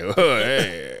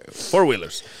 hey,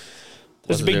 4-wheelers.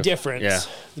 There's a big difference. Yeah.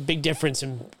 The big difference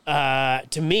in,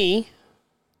 to me,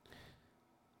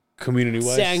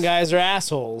 Community-wise? sand guys are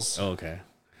assholes. Oh, okay.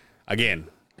 Again,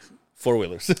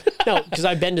 4-wheelers. No, because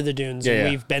I've been to the dunes Yeah, and yeah.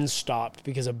 we've been stopped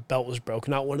because a belt was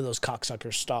broken. Not one of those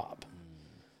cocksuckers stop.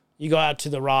 You go out to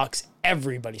the rocks,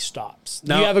 everybody stops.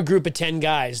 Now- You have a group of 10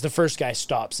 guys. The first guy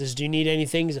stops. Says, do you need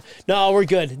anything? He says, no, we're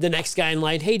good. The next guy in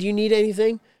line, hey, do you need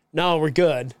anything? No, we're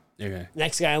good. Okay.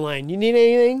 Next guy in line, you need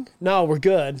anything? No, we're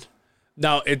good.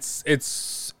 Now,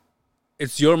 it's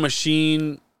your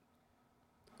machine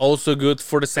also good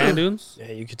for the sand dunes?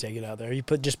 Yeah, you could take it out there. You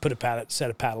just put a set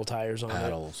of paddle tires on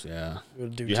Paddles, yeah. it. It'll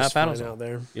do You just have paddles fine on? out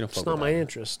there. You don't It's fuck not with my that.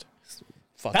 interest.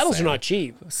 Fuck Paddles sand. are not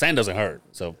cheap. Sand doesn't hurt,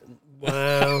 so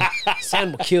Wow.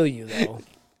 Sand will kill you, though.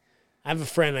 I have a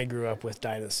friend I grew up with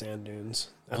died of sand dunes.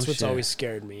 That's what's shit. always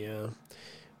scared me, yeah.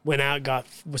 Went out,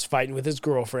 was fighting with his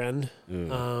girlfriend.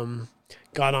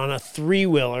 Got on a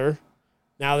 3-wheeler.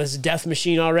 Now this is death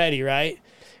machine already, right?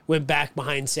 Went back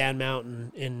behind Sand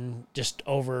Mountain and just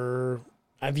over...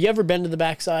 Have you ever been to the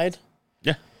backside?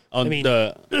 yeah. On mean-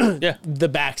 the The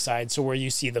backside, so where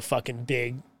you see the fucking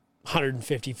big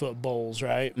 150-foot bowls,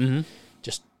 right? Mm-hmm.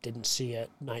 Just didn't see it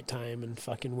nighttime and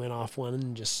fucking went off one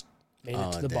and just made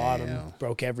it to the bottom. damn.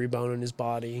 Broke every bone in his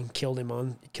body. Killed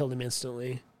him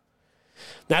instantly.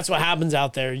 That's what happens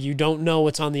out there. You don't know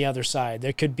what's on the other side.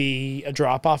 There could be a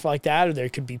drop off like that, or there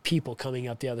could be people coming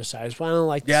up the other side. That's why I don't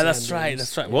like. The yeah, sand that's right. dunes.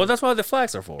 That's right. Well, that's why the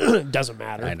flags are for. It doesn't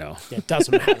matter. I know. Yeah, it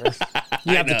doesn't matter.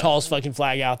 You have the know. tallest fucking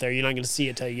flag out there. You're not going to see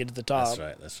it till you get to the top.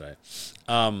 That's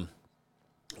right.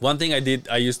 One thing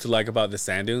I used to like about the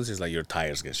sand dunes is like your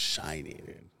tires get shiny,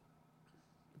 dude.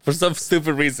 For some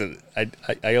stupid reason,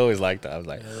 I always liked that. I was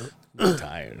like, "Good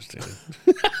tires,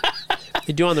 dude."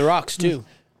 They do on the rocks too.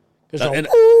 There's And-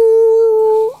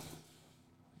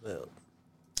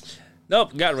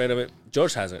 Nope, got rid of it.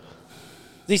 George has it.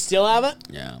 Does he still have it?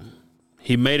 Yeah,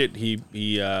 he made it.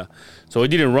 So it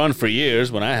didn't run for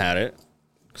years when I had it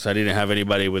because I didn't have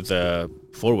anybody with a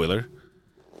 4-wheeler.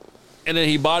 And then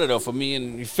he bought it off of me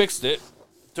and he fixed it.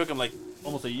 Took him like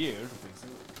almost a year to fix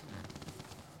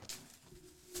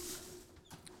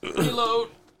it. Reload.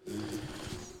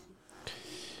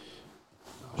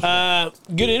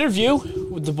 Good interview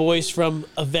with the boys from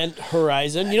Event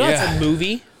Horizon. You know, it's Yeah. a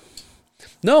movie.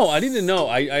 No, I didn't know.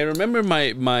 I remember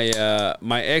my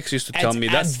ex used to tell It's me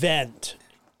that's Advent.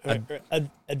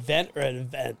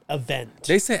 Event.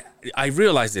 they say. I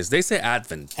realize this. They say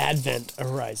Advent. Advent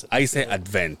Horizon. I say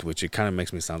Advent, which it kind of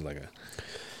makes me sound like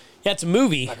Yeah, it's a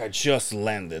movie. I just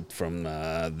landed from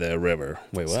the river.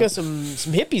 Wait, It's what? got some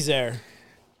hippies there.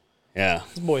 Yeah.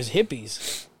 These boys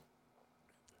hippies.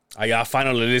 I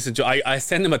finally listened to. I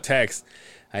sent him a text.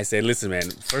 I said, "Listen, man.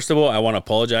 First of all, I want to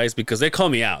apologize because they call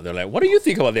me out. They're like, what do you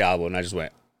think about the album?" And I just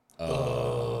went,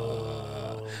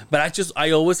 "Oh." But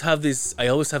I always have this. I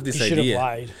always have this You should idea.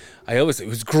 have lied. It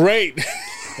was great.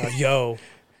 Yo,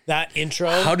 that intro.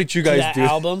 How did you to guys that do it?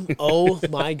 album? Oh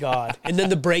my god! And then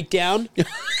the breakdown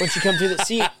once you come through the.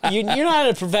 See, you're not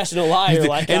a professional liar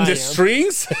like and I the am.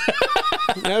 strings.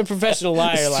 You're not a professional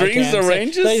liar like Strings I am. It's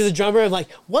arranges? Like the drummer, I'm like,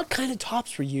 what kind of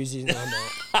tops were you using on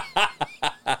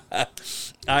that?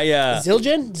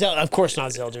 Zildjian? Of course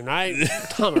not Zildjian, right?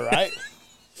 Hummer, right?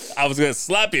 I was gonna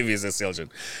slap you if you said Siljan.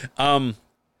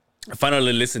 I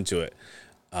finally listened to it,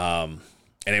 and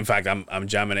in fact, I'm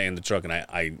jamming it in the truck, and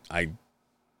I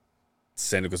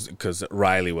sent it because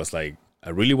Riley was like, I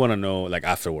really want to know, like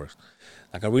afterwards,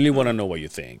 like I really want to know what you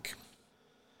think.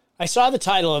 I saw the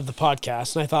title of the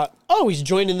podcast and I thought, oh, he's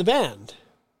joining the band.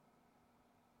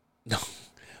 No,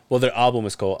 well, their album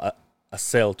is called "A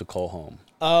Sail to Call Home."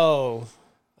 Oh,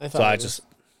 I thought. So I it was-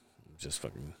 just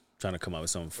fucking trying to come up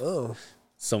with Oh,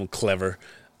 some clever.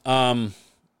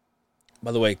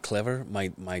 By the way, clever.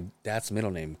 My dad's middle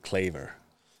name, Claver.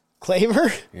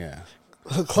 Claver. Yeah.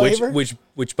 Claver.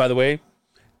 Which, by the way,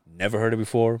 never heard it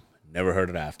before. Never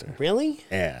heard it after. Really?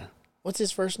 Yeah. What's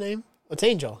his first name? What's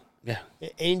Angel? Yeah.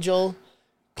 Angel,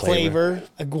 Claver. Claver,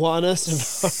 Iguana,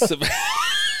 Senior.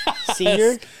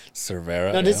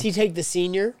 Cervera. Now, does yeah. he take the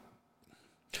senior?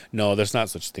 No, there's not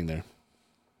such a thing there.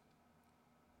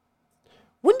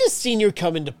 When does senior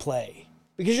come into play?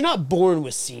 Because you're not born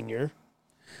with senior.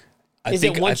 Is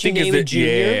it once you name it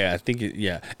junior? Yeah, I think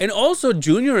yeah. And also,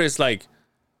 junior is like,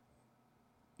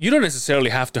 you don't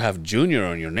necessarily have to have junior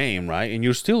on your name, right? And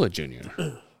you're still a junior,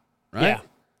 right? Yeah.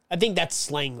 I think that's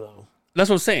slang, though. That's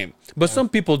what I'm saying. But some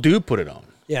people do put it on.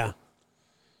 Yeah.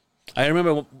 I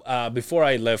remember before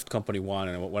I left Company One,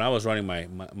 and when I was running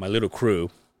my little crew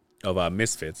of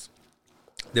Misfits,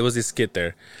 there was this kid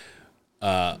there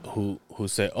who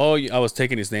said, "Oh, I was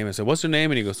taking his name." I said, "What's your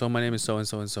name?" And he goes, "Oh, my name is so and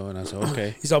so and so." And I said,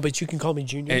 "Okay." He's all, but you can call me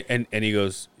Junior. And he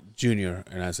goes, "Junior,"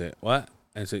 and I said, "What?"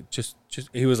 And I said, "Just."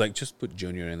 He was like, "Just put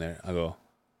Junior in there." I go,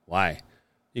 "Why?"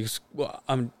 He goes, "Well,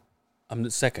 I'm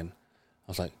the second."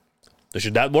 I was like, "Does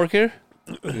your dad work here?"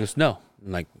 He goes, "No."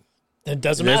 I'm like, It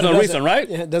doesn't there's matter. no does reason, it? right?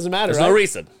 Yeah, it doesn't matter, there's right? no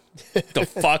reason. The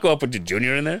fuck will I put your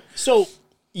Junior in there? So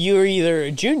you're either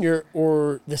a junior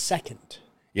or the second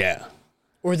Yeah.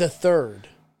 or the third.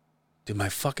 Dude, my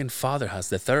fucking father has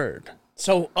the third.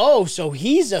 So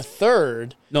he's a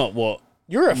third. No, well,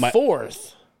 You're a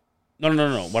fourth.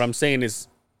 no. What I'm saying is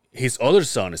his other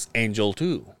son is Angel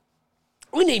too.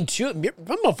 We named two.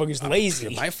 My motherfucker's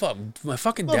lazy. My fucking dad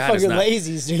is Motherfucking not.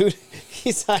 lazy, dude.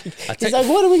 He's like, tell-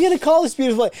 what are we gonna call this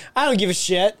beautiful? I don't give a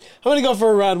shit. I'm gonna go for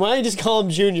a run. Why don't you just call him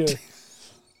Junior?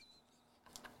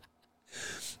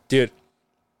 Dude,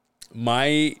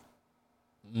 my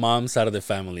mom's side of the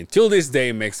family till this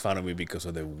day makes fun of me because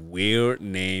of the weird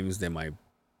names that my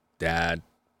dad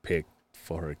picked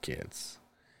for her kids.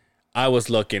 I was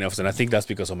lucky enough, and I think that's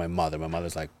because of my mother. My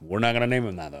mother's like, "We're not gonna name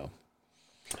him that though."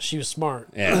 She was smart.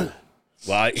 Yeah.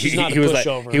 Well, She's not a he was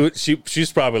pushover. like,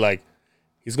 she's probably like,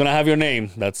 he's gonna have your name.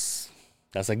 That's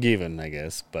a given, I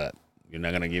guess. But you're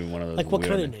not gonna give him one of those. Like what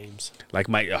weird kind of names. names? Like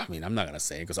I'm not gonna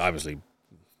say because obviously.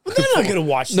 But they're not gonna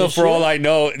watch this. No, for shit. all I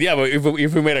know, yeah. But if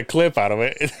we made a clip out of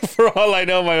it, for all I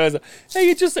know, my husband, hey,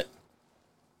 you just.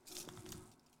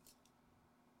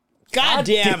 God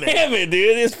damn it. Damn it,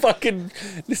 dude! This fucking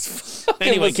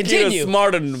Anyway, mosquito's continue.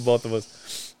 smarter than both of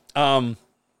us.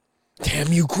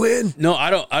 Damn you, Quinn. No, I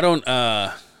don't.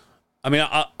 I mean,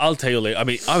 I'll tell you later. I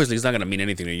mean, obviously, it's not gonna mean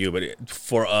anything to you, but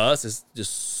for us, it's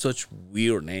just such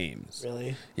weird names.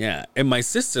 Really? Yeah. And my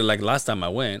sister, like last time I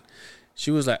went, she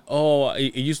was like, "Oh,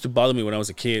 it used to bother me when I was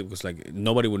a kid because like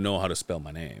nobody would know how to spell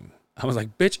my name." I was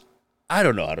like, "Bitch, I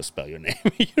don't know how to spell your name.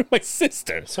 You're my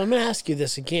sister." So I'm gonna ask you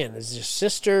this again: is your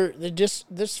sister? They're just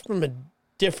this from a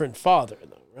different father,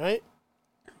 though, right?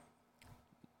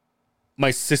 My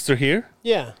sister here?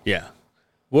 Yeah, Yeah.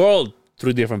 We're all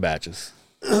 3 different batches.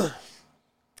 the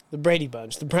Brady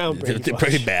Bunch, the Brown Brady The Bunch.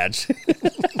 Brady badge.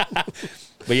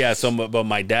 But yeah, but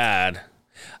my dad,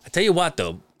 I tell you what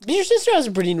though. Your sister has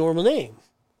a pretty normal name.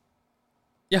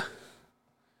 Yeah.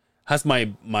 Has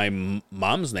my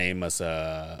mom's name as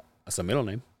a middle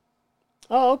name.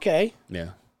 Oh, okay.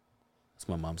 Yeah. That's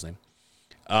my mom's name.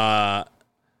 But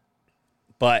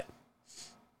But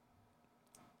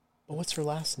what's her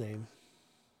last name?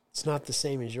 It's not the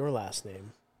same as your last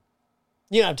name.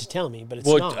 You don't have to tell me, but it's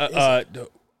not. is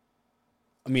it?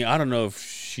 I mean, I don't know if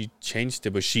she changed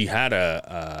it, but she had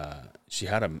a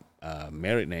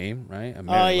married name, right? A Oh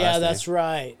married yeah, last that's name.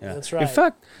 right. Yeah. That's right. In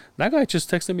fact, that guy just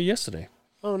texted me yesterday.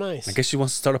 Oh, nice. I guess he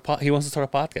wants to start a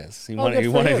podcast. He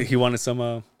wanted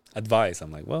some advice.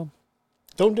 I'm like, well,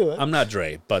 don't do it. I'm not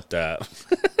Dre, but I'm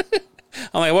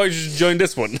like, why don't you just join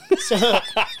this one? So,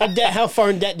 how far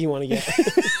in debt do you want to get?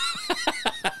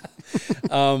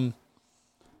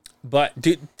 But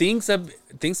dude, things have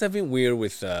been weird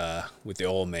with the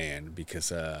old man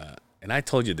because and I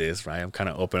told you this, right? I'm kind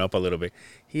of open up a little bit.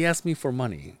 He asked me for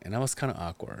money, and I was kind of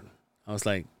awkward. I was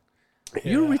like,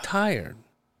 "You're retired.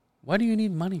 What do you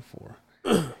need money for?"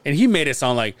 And he made it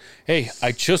sound like, "Hey,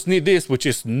 I just need this, which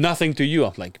is nothing to you."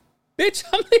 I'm like, "Bitch,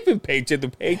 I'm living paycheck to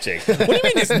paycheck. What do you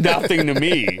mean it's nothing to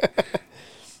me?"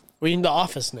 We're in the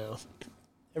office now.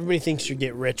 Everybody thinks you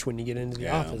get rich when you get into the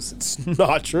office. It's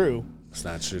not true. It's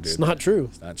not true, dude. It's not true.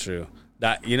 It's not true.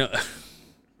 That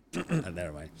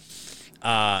never mind.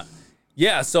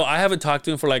 Yeah. So I haven't talked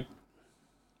to him for like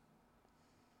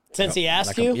since he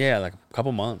asked you. Like a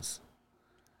couple months.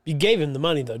 You gave him the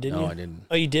money though, didn't you? No, I didn't.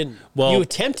 Oh, you didn't. Well, you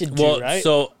attempted to, right?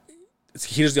 So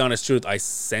here's the honest truth. I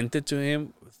sent it to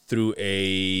him through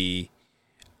a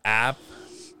app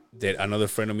that another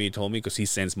friend of me told me because he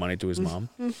sends money to his mom,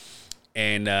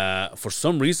 and for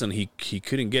some reason he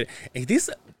couldn't get it.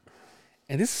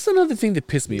 And this is another thing that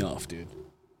pissed me off, dude.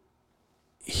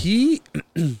 He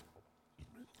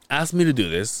asked me to do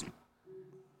this.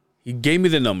 He gave me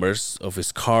the numbers of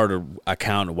his card or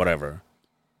account or whatever.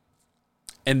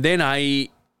 And then I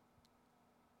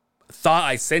thought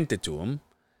I sent it to him.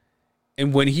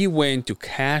 And when he went to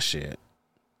cash it,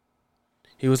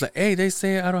 he was like, "Hey, they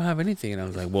say I don't have anything." And I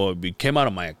was like, "Well, it came out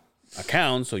of my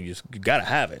account, so you gotta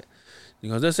have it." He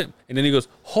goes, "That's it." And then he goes,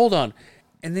 "Hold on."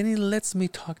 And then he lets me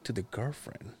talk to the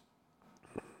girlfriend.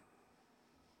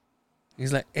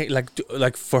 He's like, hey,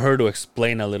 like for her to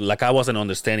explain a little. Like I wasn't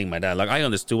understanding my dad. Like I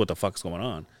understood what the fuck's going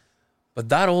on, but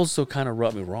that also kind of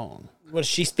rubbed me wrong. Was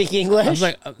she speaking English? I was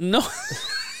like, no.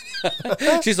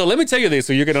 She's like, let me tell you this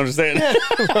so you can understand.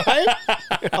 Right?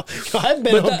 I've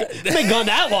been gone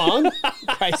that long. For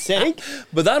Christ's sake.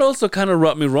 But that also kind of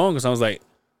rubbed me wrong because I was like,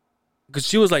 because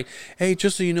she was like, "Hey,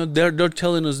 just so you know, they're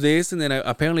telling us this, and then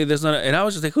apparently there's not." And I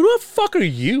was just like, "Who the fuck are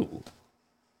you?"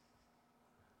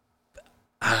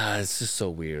 It's just so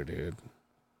weird, dude.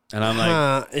 And I'm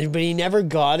like, but he never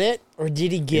got it, or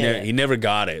did he get it? He never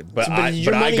got it, but So, I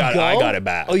got it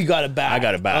back. Oh, you got it back. I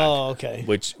got it back. Oh, okay.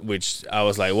 Which I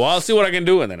was like, well, I'll see what I can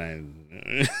do, and then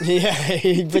Yeah,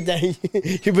 he put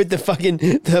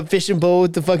the fishing pole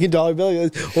with the fucking dollar bill. He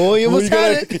goes, "Oh, you almost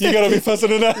had it." You gotta be faster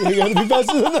than that. You gotta be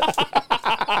faster than that.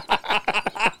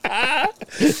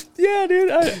 Yeah,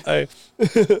 dude.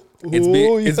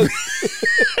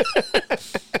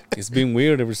 It's been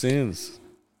weird ever since.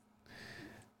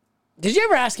 Did you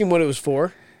ever ask him what it was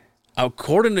for?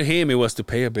 According to him, it was to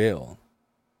pay a bill.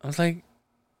 I was like,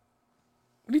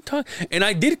 "What are you talking?" And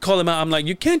I did call him out. I'm like,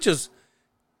 "You can't just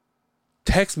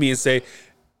text me and say,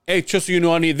 'Hey, just so you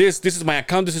know, I need this. This is my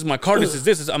account. This is my card. This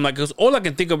is." I'm like, because all I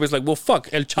can think of is like, well, fuck,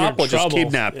 El Chapo just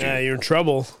kidnapped you. Yeah, you're in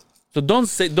trouble. So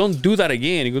don't do that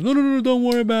again. He goes, no, don't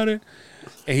worry about it.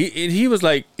 And he was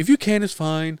like, if you can, it's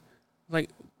fine. Like,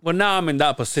 well, now I'm in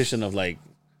that position of like,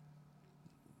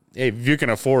 hey, if you can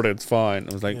afford it, it's fine.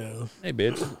 I was like, hey,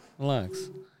 bitch, relax.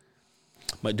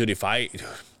 But dude, if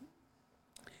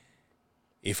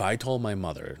I told my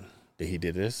mother that he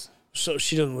did this, So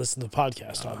she doesn't listen to the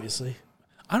podcast, obviously.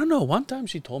 I don't know. One time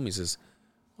she told me, says,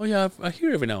 "Oh yeah, I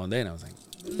hear every now and then." I was like,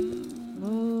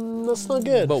 That's not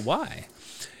good. "But why?"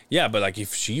 Yeah, but like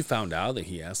if she found out that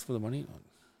he asked for the money,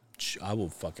 I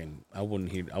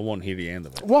won't hear the end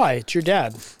of it. Why? It's your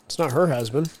dad. It's not her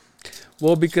husband.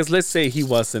 Well, because let's say he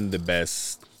wasn't the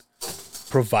best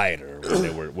provider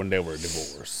when they were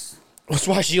divorced. That's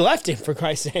why she left him, for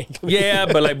Christ's sake. Yeah,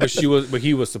 but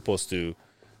he was supposed to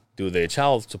do the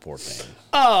child support thing.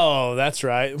 Oh, that's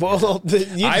right. Well,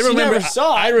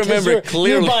 I remember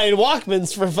clearly. You're buying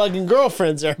Walkmans for fucking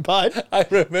girlfriends there, bud. I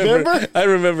remember.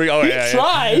 Oh, He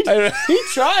tried. He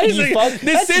tried.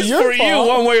 This is for you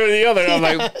one way or the other. I'm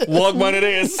like, Walkman it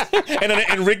is. And an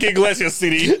Enrique Iglesias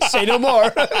CD. Say no more.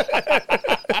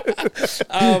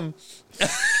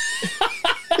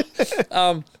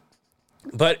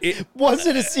 But it Was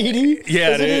it a CD?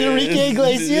 Yeah, Was it Enrique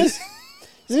Iglesias?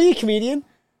 Is he a comedian?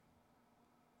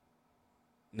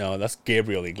 No, that's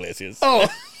Gabriel Iglesias. Oh,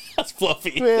 That's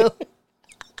Fluffy. well,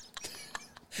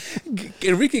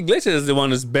 Enrique Iglesias is the one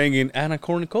who's banging Anna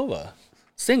Kournikova,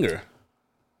 singer.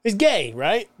 he's gay,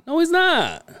 right? No, he's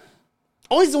not.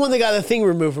 Oh, he's the one that got the thing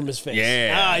removed from his face.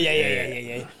 Yeah. Ah,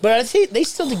 yeah. But are they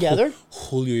still together?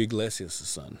 Julio Iglesias'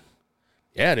 son.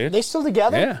 Yeah, dude. They still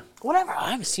together? Yeah. Whatever.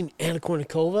 I haven't seen Anna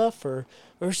Kournikova or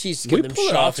she's We getting them pulled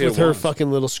it shots off here with her once.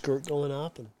 fucking little skirt going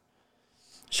up. And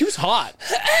She was hot.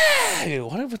 Hey,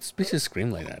 why would bitches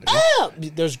scream like that?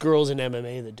 Dude? There's girls in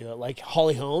MMA that do it. Like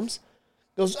Holly Holmes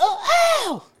goes, oh,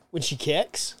 ow, when she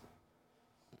kicks.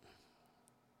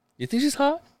 You think she's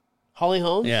hot? Holly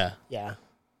Holmes? Yeah. Yeah.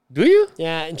 Do you?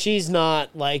 Yeah, and she's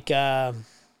not like, she has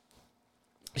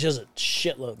a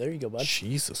shitload. There you go, bud.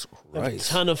 Jesus A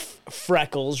Christ. ton of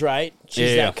freckles, right?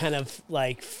 She's Yeah. that kind of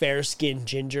like fair-skinned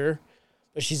ginger,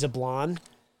 but she's a blonde.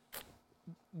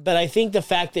 But I think the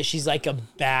fact that she's like a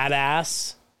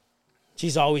badass,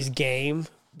 she's always game.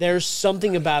 There's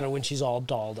something about her when she's all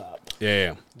dolled up.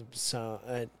 Yeah. So,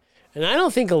 and I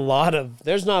don't think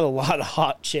there's not a lot of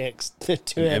hot chicks that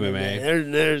do MMA.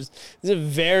 There's a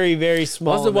very, very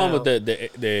small. What's the one amount. with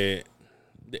the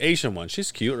Asian one?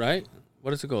 She's cute, right?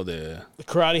 What is it called? The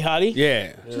Karate Hottie?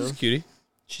 Yeah, she's a cutie.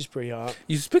 She's pretty hot.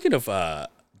 You speaking of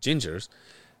gingers,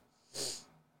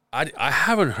 I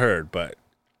haven't heard, but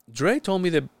Dre told me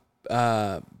that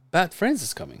Bad Friends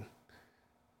is coming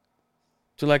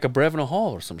to like a Brevno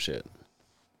Hall or some shit.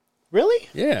 Really?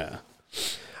 Yeah.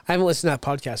 I haven't listened to that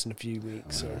podcast in a few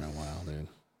weeks. So. Wow, dude.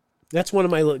 That's one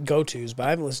of my go-tos, but I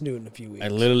haven't listened to it in a few weeks. I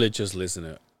literally just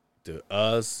listened to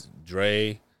us,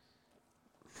 Dre,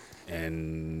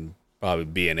 and probably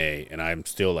B&A, and I'm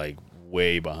still like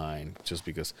way behind just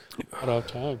because I don't have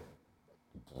time.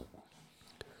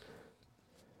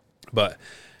 But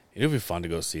it'll be fun to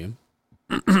go see him.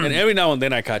 And every now and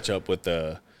then I catch up with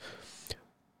the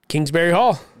Kingsbury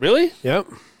Hall. Really? Yep.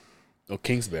 Oh,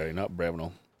 Kingsbury, not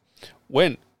Brevno.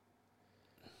 When?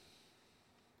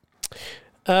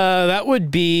 That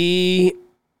would be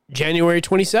January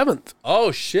 27th.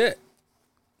 Oh shit.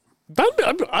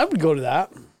 I would go to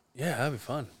that. Yeah, that'd be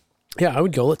fun. Yeah, I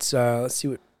would go. Let's see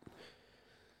what.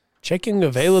 Checking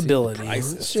availability.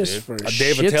 prices, It's just dude. for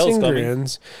Dave shits Attell's and coming.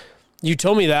 grins. You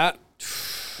told me that.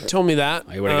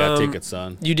 I already got tickets,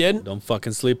 son. You did? Don't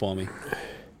fucking sleep on me.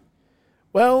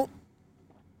 Well.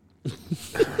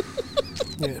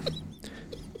 Yeah.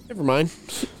 Never mind.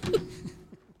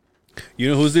 You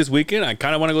know who's this weekend? I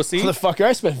kind of want to go see. Motherfucker,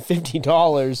 I spent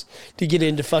 $50 to get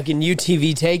into fucking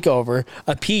UTV Takeover.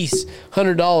 A piece,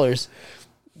 $100.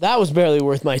 That was barely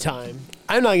worth my time.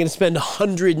 I'm not going to spend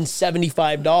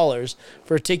 $175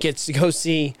 for tickets to go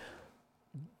see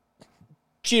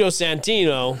Cheeto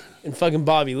Santino and fucking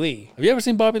Bobby Lee. Have you ever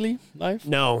seen Bobby Lee live?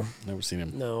 No, Never seen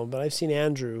him. no, but I've seen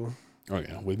Andrew. Oh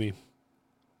yeah, with me.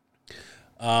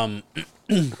 I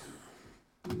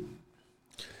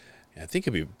think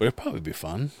it'd probably be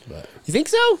fun, but You think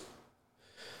so?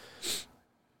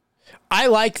 I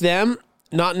like them.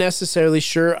 Not necessarily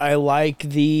sure I like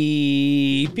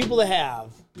the people that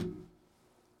have.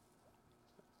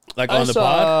 like on the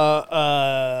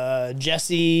pod.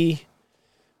 Jesse,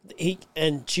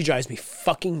 and she drives me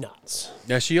fucking nuts.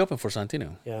 Yeah, she opened for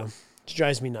Santino. Yeah, she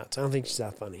drives me nuts. I don't think she's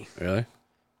that funny. Really?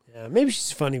 Yeah, maybe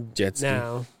she's funny Jet ski.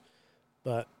 now,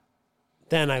 but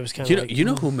then I was kind of like, You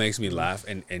know who makes me laugh,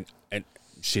 and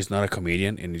she's not a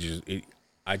comedian, and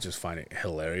I just find it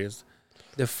hilarious.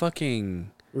 The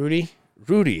fucking Rudy.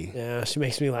 Rudy. Yeah, she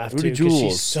makes me laugh Rudy too because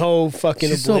Jules. she's so fucking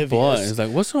She's so oblivious. blunt. It's like,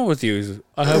 what's wrong with you? He's like,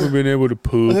 I haven't been able to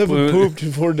poop. I haven't pooped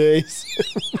in 4 days.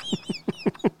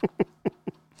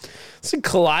 It's like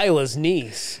Kalila's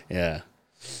niece. Yeah.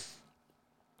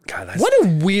 God, that's What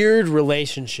a weird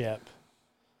relationship.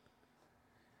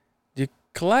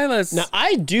 Kalila's. Now,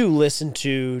 I do listen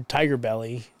to Tiger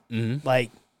Belly. Mhm.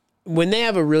 Like, when they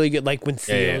have a really good, like when Yeah,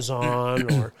 yeah. Theo's on,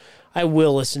 or I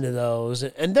will listen to those,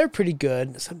 and they're pretty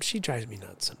good. She drives me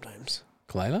nuts sometimes.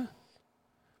 Kalila?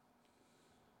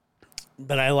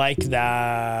 But I like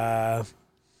the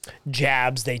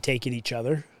jabs they take at each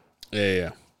other. Yeah.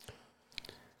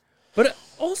 But it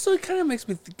also, it kind of makes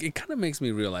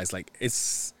me realize, like,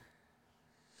 it's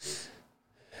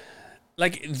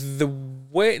like the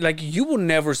way, like, you will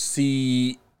never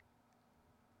see,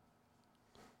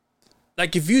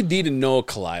 like, if you didn't know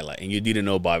Kalila and you didn't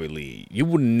know Bobby Lee, you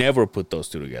would never put those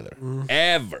two together,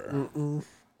 ever.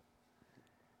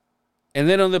 And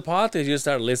then on the podcast, you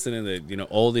start listening to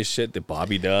all this shit that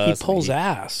Bobby does. He pulls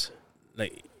ass.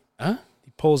 like, huh?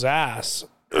 He pulls ass.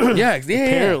 Yeah.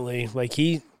 Apparently, like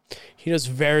he does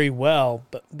very well,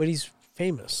 but he's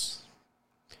famous.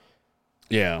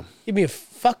 Yeah. Give me a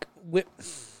fuck whip.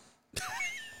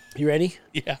 You ready?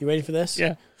 Yeah. You ready for this?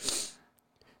 Yeah.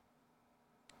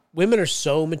 Women are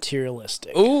so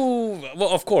materialistic. Ooh, well,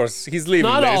 of course. He's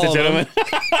leaving, Not ladies and all of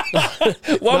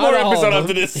gentlemen. One Not more all episode of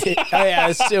after them. this. Oh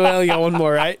yeah, we only got one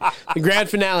more, right? The grand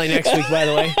finale next week, by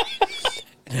the way.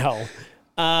 No.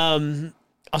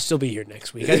 I'll still be here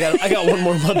next week. I got one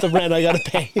more month of rent I gotta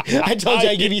pay. I told you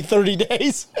I'd give you 30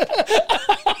 days.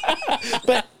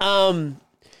 But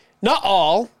not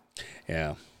all.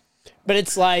 Yeah. But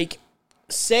it's like,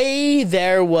 say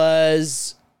there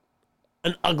was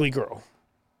an ugly girl.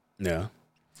 Yeah.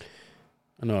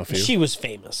 I know a few. She was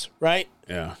famous, right?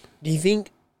 Yeah. Do you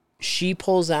think she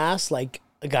pulls ass like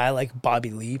a guy like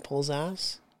Bobby Lee pulls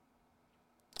ass?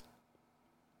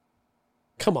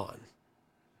 Come on.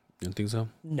 You don't think so?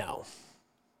 No.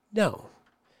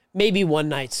 Maybe one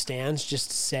night stands just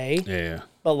to say. Yeah.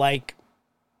 But like,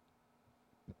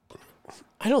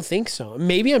 I don't think so.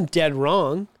 Maybe I'm dead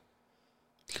wrong.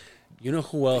 You know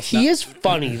who else? He is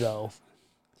funny though.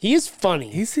 He is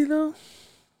funny. Is he though?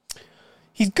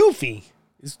 He's goofy.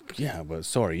 Yeah, but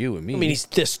so are you and me. I mean, he's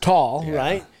this tall, Yeah.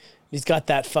 right? He's got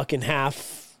that fucking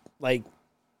half, like,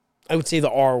 I would say the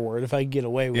R word if I could get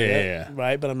away with it, Yeah.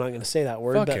 right? But I'm not going to say that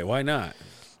word. Fuck but it, why not?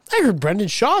 I heard Brendan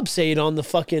Schaub say it on the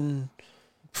fucking.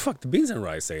 Fuck, the Beans and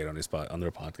Rice say it on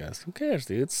their podcast. Who cares,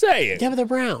 dude? Say it. Yeah, but they're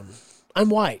brown. I'm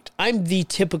white. I'm the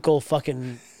typical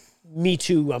fucking Me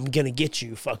Too, I'm going to get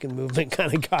you fucking movement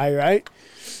kind of guy, right?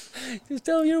 Just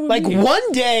tell you Like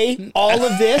one day, all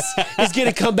of this is going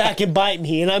to come back and bite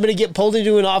me, and I'm going to get pulled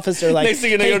into an office. They're like, Next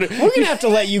thing you know, hey, you're we're going to have to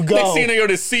let you go. Next thing you know,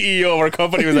 the CEO of our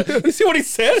company was like, you see what he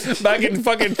said back in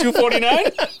fucking 249?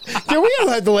 Yeah, we're going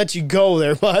to have to let you go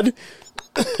there, bud.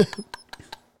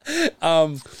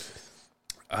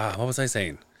 What was I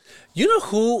saying? You know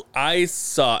who I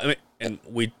saw? I mean, and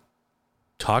we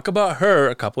talked about her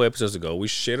a couple episodes ago. We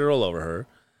shitted all over her.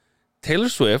 Taylor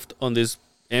Swift on this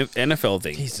NFL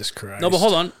thing. Jesus Christ. No, but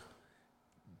hold on.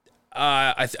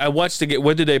 I watched the game.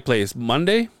 When did they play?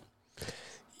 Monday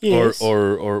Yes.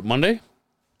 or Monday?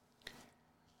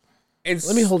 And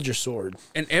Let me hold your sword.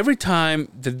 And every time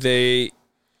that they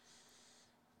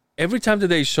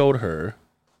showed her,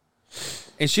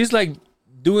 and she's like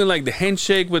doing like the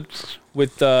handshake with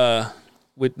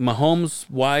Mahomes'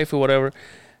 wife or whatever,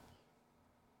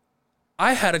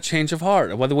 I had a change of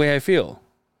heart about the way I feel,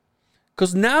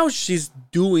 because now she's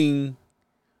doing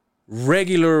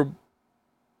regular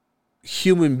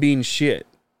human being shit.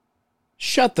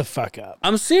 Shut the fuck up.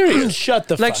 I'm serious. Shut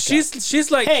the Like fuck up.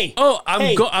 she's like, Hey, oh,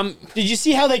 hey, I'm. Did you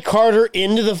see how they cart her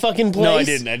into the fucking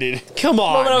place? No, I didn't. Come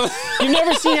on. No. You've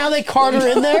never seen how they cart her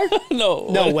in there?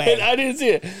 No way. I didn't see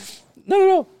it.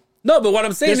 No. But what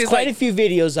I'm saying There's is quite like, a few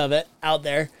videos of it out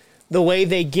there. The way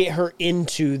they get her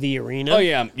into the arena. oh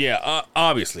yeah,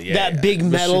 obviously, yeah. That yeah. big But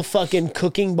metal she- fucking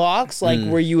cooking box, like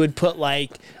where you would put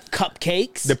like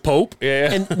cupcakes. the Pope,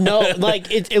 yeah. And no,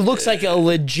 like it looks like a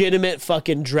legitimate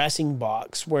fucking dressing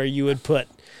box where you would put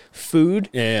food.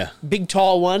 yeah. Big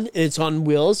tall one, and it's on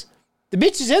wheels. The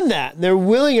bitch is in that, and they're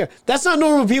wheeling her. That's not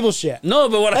normal people shit. No,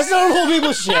 but That's not normal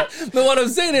people shit. but what I'm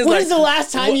saying is When like, is the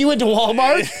last time you went to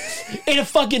Walmart in a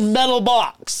fucking metal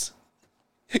box?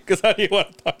 because how do you want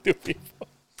to talk to people?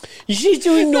 She's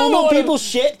doing normal what I'm- people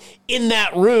shit in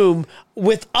that room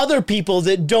with other people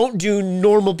that don't do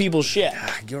normal people shit.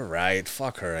 You're right.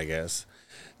 Fuck her, I guess.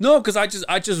 No, because I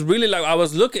just really like. I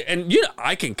was looking, and you know,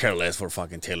 I can care less for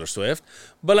fucking Taylor Swift,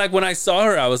 but like when I saw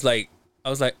her, I was like,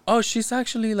 oh, she's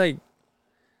actually like,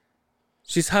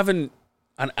 she's having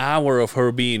an hour of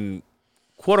her being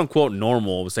quote unquote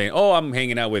normal, saying, oh, I'm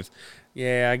hanging out with,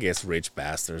 yeah, I guess rich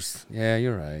bastards. Yeah,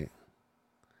 you're right.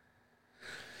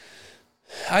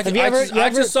 I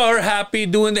just saw her happy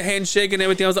doing the handshake and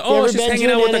everything. I was like, oh, You she's ever been hanging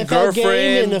to out an with a NFL game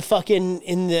girlfriend. in the fucking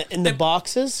in the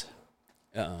boxes?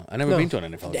 I never been to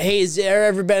an NFL game. Hey, has there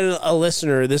ever been a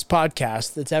listener of this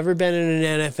podcast that's ever been in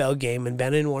an NFL game and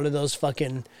been in one of those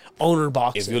fucking owner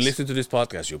boxes? If you listen to this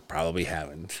podcast, you probably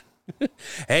haven't.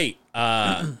 Hey,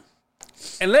 and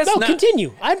let's No, not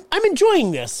continue. I'm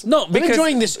enjoying this. No, I'm because-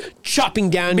 enjoying this chopping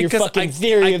down your because fucking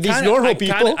theory of these normal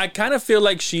people. I kind of feel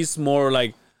like she's more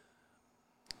like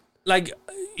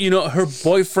you know, her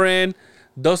boyfriend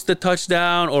does the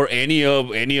touchdown, or any of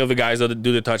the guys that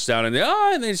do the touchdown, and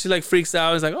then she like freaks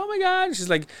out. It's like, oh my god, she's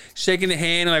like shaking the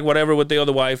hand and like whatever with the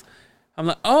other wife. I'm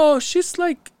like, oh, she's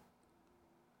like,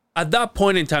 at that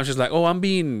point in time, she's like, oh, I'm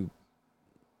being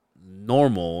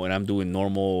normal and I'm doing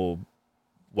normal,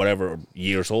 whatever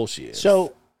years old she is.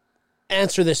 So,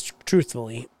 answer this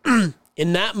truthfully.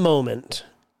 In that moment,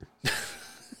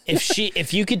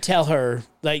 if you could tell her,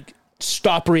 like,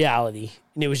 stop reality,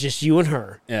 and it was just you and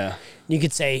her, yeah. you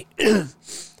could say,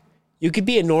 you could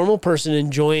be a normal person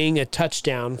enjoying a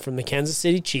touchdown from the Kansas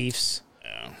City Chiefs,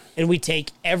 and we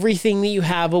take everything that you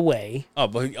have away, Oh,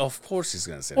 but of course he's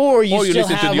gonna say. or that. you still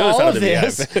listen have all of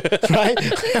this, right?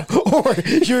 Or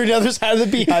you're another side of the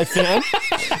Beehive fan.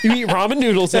 You eat ramen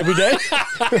noodles every day,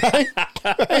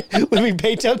 right? Living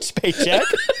paycheck to paycheck.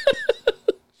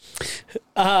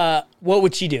 What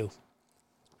would she do?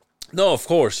 No, of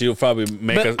course you'll probably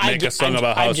make a song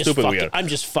about how stupid we are. I'm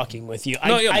just fucking with you.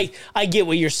 No, I get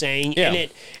what you're saying, Yeah.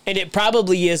 and it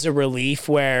probably is a relief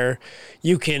where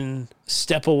you can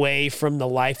step away from the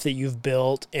life that you've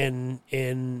built and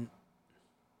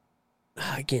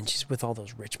again, she's with all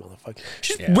those rich motherfuckers.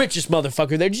 She's the richest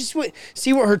motherfucker there. Just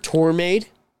see what her tour made.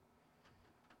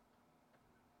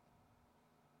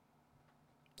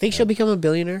 Think she'll become a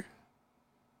billionaire?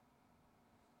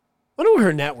 I wonder what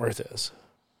her net worth is.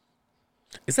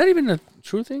 Is that even a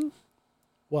true thing?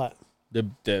 What? The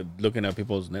looking at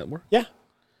people's net worth? Yeah.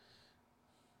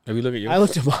 Have you looked at yours? I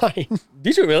looked at mine.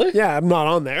 Did you really? Yeah, I'm not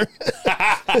on there.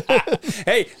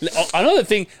 Hey, another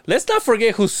thing. Let's not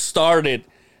forget who started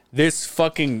this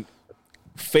fucking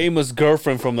famous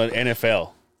girlfriend from the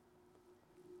NFL.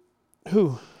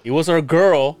 Who? It was our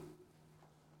girl,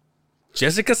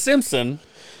 Jessica Simpson,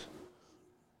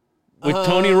 with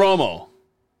Tony Romo.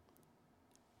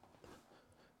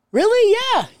 Really?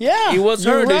 Yeah. It was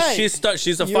You're her. right. She's a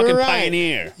You're fucking right.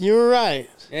 pioneer. You're right.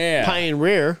 Yeah.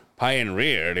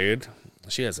 Pioneer, dude.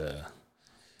 She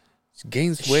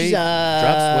gains She's, weight,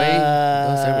 drops weight,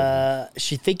 does everything. Is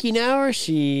she thicky now or is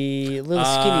she a little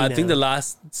skinny now? I think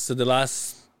the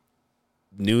last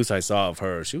news I saw of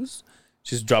her, she's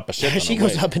dropped a shit. She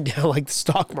goes up and down like the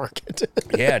stock market.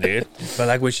 Yeah, dude. But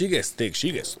like when she gets thick,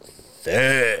 she gets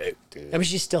thick, dude. I mean,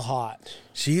 she's still hot.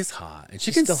 She is hot, and she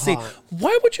She's can still sing. hot.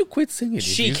 Why would you quit singing?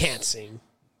 She can't sing.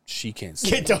 She can't sing.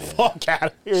 Get the dude. fuck out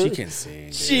of here. She can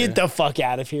sing. Get the fuck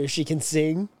out of here. She can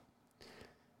sing.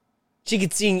 She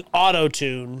can sing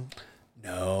auto-tune.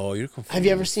 No, you're confused. Have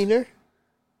you ever seen her?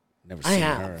 Never I seen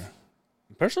have. her.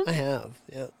 In person? I have.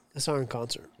 Yeah. I saw her in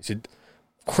concert. You said,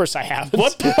 Of course I have.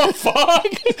 what the fuck?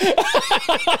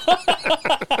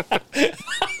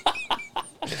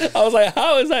 I was like,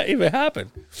 how does that even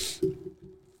happen?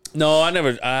 No, I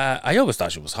never. I always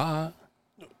thought she was hot.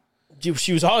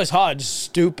 She was always hot, just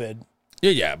stupid.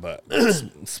 Yeah, but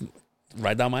it's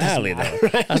right down my alley, though.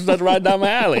 That's not right down my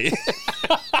alley.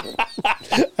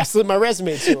 I slid my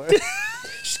resume to her.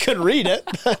 She couldn't read it,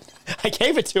 but I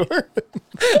gave it to her.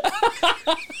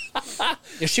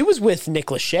 Yeah, she was with Nick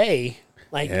Lachey,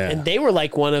 and they were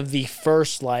like one of the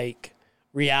first like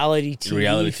reality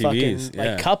TVs, fucking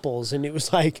like couples, and it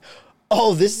was like,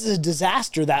 oh, this is a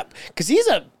disaster. That because he's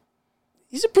a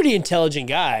pretty intelligent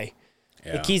guy.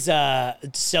 Yeah. Like he's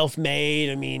self-made.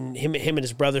 I mean, him and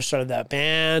his brother started that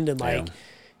band, and like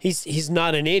he's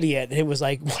not an idiot. And it was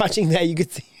like watching that, you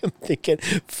could see him thinking,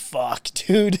 "Fuck,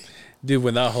 dude." Dude,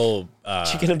 when that whole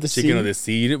Chicken of the sea.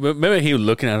 Remember he was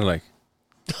looking at her like,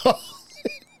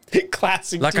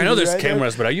 classic. like TV I know there's right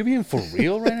cameras, but are you being for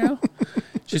real right now?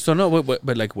 She's so no, but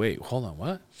like wait, hold on,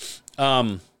 what?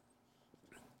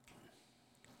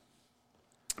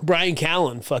 Brian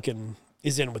Callen fucking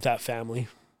is in with that family.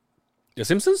 The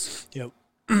Simpsons? Yep.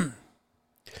 Yeah,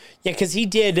 because he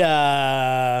did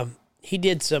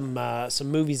some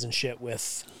movies and shit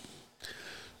with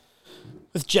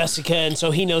Jessica, and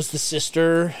so he knows the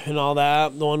sister and all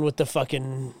that. The one with the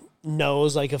fucking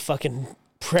nose like a fucking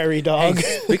prairie dog.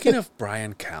 Hey, speaking of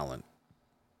Brian Callen,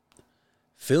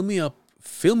 fill me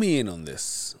in on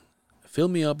this. Fill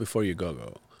me up before you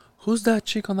go. Who's that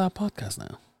chick on that podcast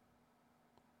now?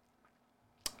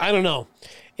 I don't know.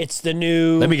 It's the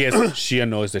new. Let me guess. She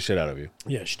annoys the shit out of you.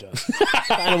 Yeah, she does.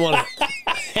 I don't want to.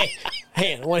 Hey,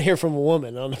 I don't want to hear from a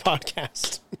woman on the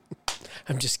podcast.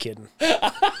 I'm just kidding.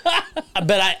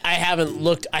 But I haven't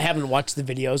looked. I haven't watched the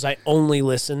videos. I only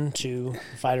listen to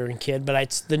Fighter and Kid. But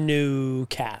it's the new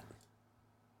Cat.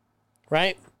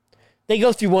 Right? They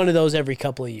go through one of those every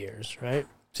couple of years, right?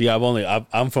 See,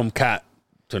 I'm from Cat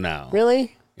to now.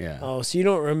 Really? Yeah. Oh, so you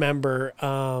don't remember?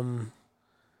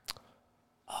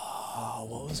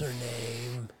 What was her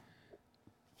name?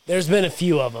 There's been a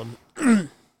few of them.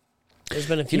 There's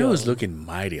been a few. You know of who's them. looking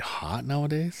mighty hot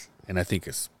nowadays? And I think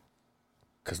it's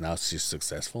because now she's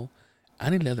successful.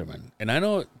 Annie Leatherman. And I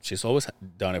know she's always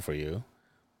done it for you.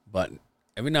 But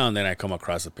every now and then I come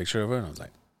across a picture of her and I was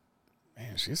like,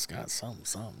 man, she's got something.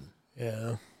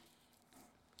 Yeah.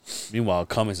 Meanwhile,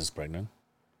 Cummings is pregnant.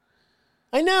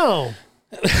 I know.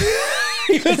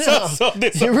 You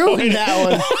You ruined that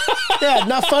one. Yeah,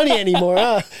 not funny anymore,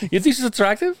 huh? You think she's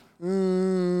attractive?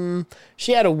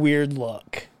 She had a weird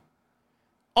look.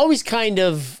 Always kind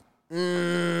of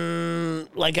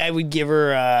like I would give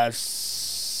her a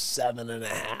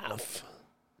 7.5.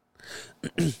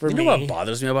 For You me. know what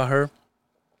bothers me about her?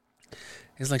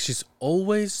 It's like she's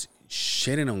always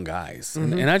shitting on guys.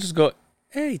 And I just go,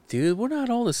 hey, dude, we're not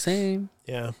all the same.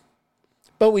 Yeah.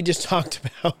 But we just talked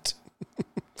about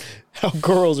how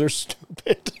girls are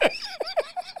stupid.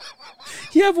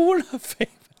 Yeah, but we're not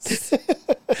famous.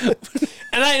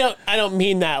 And I don't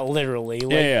mean that literally.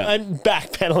 Like, Yeah. I'm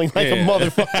backpedaling like a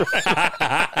motherfucker.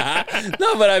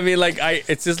 No, but I mean, like,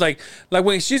 it's just like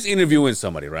when she's interviewing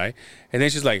somebody, right? And then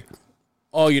she's like,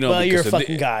 oh, you know, Well, you're a because of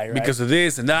fucking guy, right? because of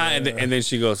this and that, and then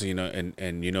she goes, you know,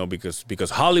 and you know, because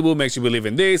Hollywood makes you believe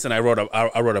in this, and I wrote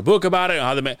a book about it, and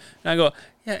how they and I go,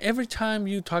 yeah, every time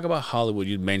you talk about Hollywood,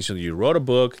 you mention you wrote a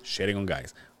book shitting on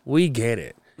guys. We get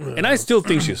it, and I still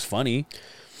think she's funny.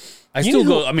 I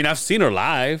mean, I've seen her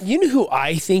live. You know who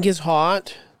I think is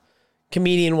hot,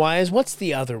 comedian wise? What's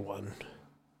the other one?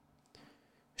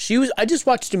 I just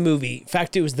watched a movie. In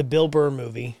fact, it was the Bill Burr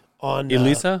movie on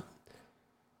Elisa.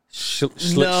 No,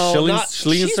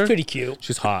 she's pretty cute.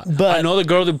 She's hot. But I know the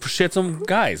girl that shits on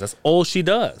guys. That's all she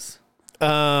does.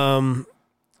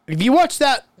 If you watch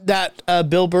that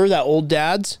Bill Burr, that Old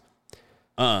Dads,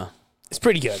 it's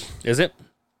pretty good. Is it?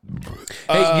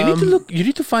 Hey, you need to look. You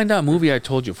need to find that movie I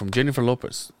told you from Jennifer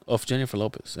Lopez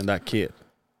and that kid.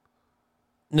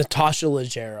 Natasha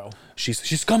Leggero.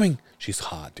 She's coming. She's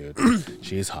hot, dude.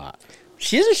 She's hot.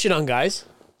 She doesn't shit on guys.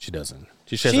 She doesn't.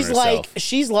 She shits on herself.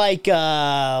 She's like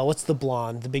what's the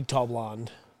blonde? The big tall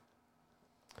blonde.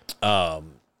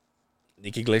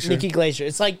 Nikki Glaser. Nikki Glaser.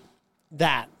 It's like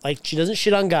that. Like she doesn't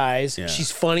shit on guys. Yeah.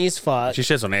 She's funny as fuck. She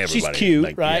shits on everybody. She's cute,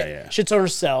 like, right? Yeah. Shits on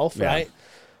herself, Yeah. right?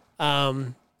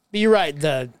 But you're right.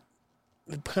 It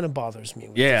kind of bothers me.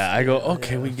 Yeah, I go,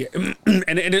 okay, we get,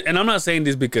 and I'm not saying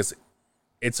this because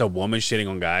it's a woman shitting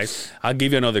on guys. I'll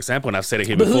give you another example, and I've said it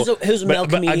here But before. who's a male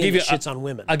comedian give you, that shits on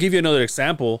women? I'll give you another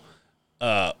example.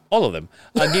 All of them.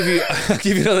 I'll give you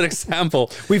another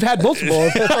example. We've had multiple.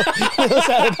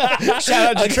 Shout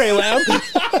out to Trey Lamb.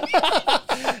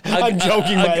 I'm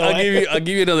joking, by the way. I'll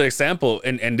give you another example,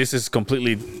 and this is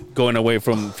completely going away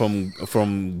from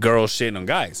girls shitting on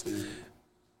guys.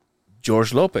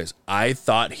 George Lopez. I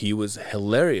thought he was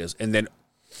hilarious, and then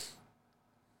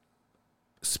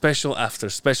special after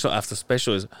special after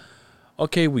special is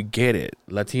okay. We get it.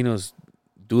 Latinos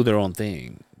do their own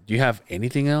thing. Do you have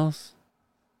anything else?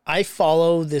 I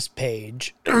follow this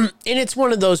page, and it's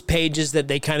one of those pages that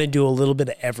they kind of do a little bit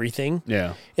of everything.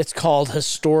 Yeah. It's called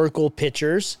Historical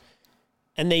Pictures,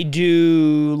 and they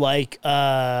do like,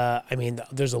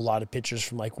 there's a lot of pictures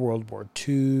from like World War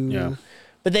II. Yeah.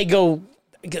 But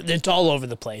it's all over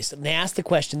the place. And they asked the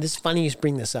question, this is funny you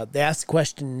bring this up. They asked the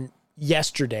question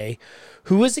yesterday,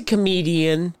 who is a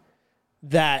comedian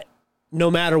that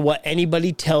no matter what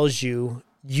anybody tells you,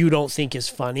 you don't think is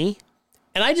funny?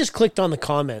 And I just clicked on the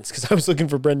comments because I was looking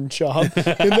for Brendan Schaub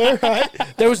in there, right?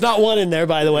 There was not one in there,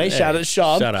 by the way. Hey, shout out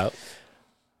Schaub. Shout out.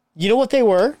 You know what they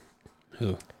were?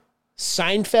 Who?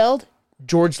 Seinfeld,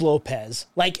 George Lopez.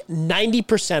 Like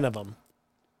 90% of them.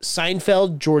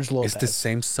 Seinfeld, George Lopez. It's the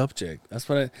same subject. That's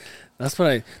why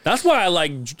I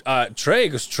like Trey,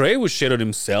 because Trey would shit on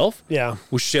himself. Yeah.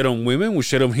 Would shit on women, would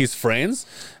shit on his friends.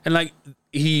 And like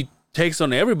he takes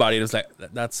on everybody, and it's like,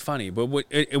 that's funny. But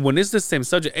when it's the same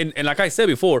subject, and like I said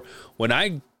before, when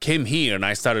I came here and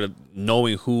I started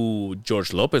knowing who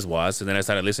George Lopez was, and then I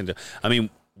started listening to,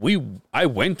 I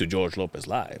went to George Lopez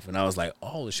live, and I was like,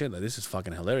 oh shit, like, this is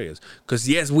fucking hilarious. Because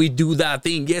yes, we do that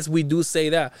thing. Yes, we do say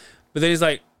that. But then it's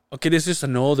like, okay, this is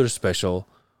another special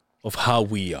of how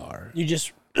we are. You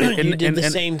just you did the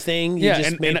same thing. You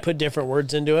just put different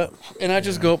words into it. And I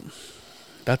just go,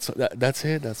 that's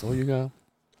it. That's all you got.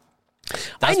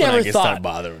 That's I when start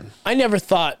bothering. I never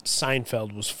thought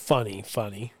Seinfeld was funny.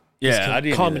 Yeah, I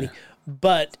didn't comedy, either.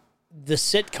 But the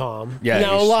sitcom. Yeah,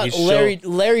 now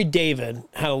Larry David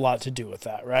had a lot to do with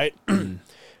that, right?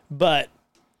 But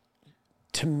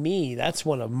to me, that's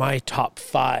one of my top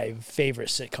 5 favorite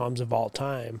sitcoms of all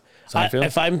time. Seinfeld?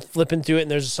 If I'm flipping through it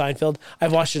and there's a Seinfeld,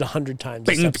 I've watched it 100 times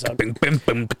this episode.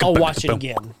 I'll watch it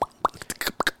again.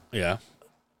 Yeah.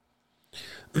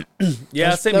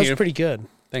 Yeah, same that here. was pretty good.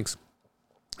 Thanks.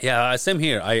 Yeah, same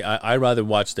here. I rather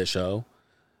watch the show.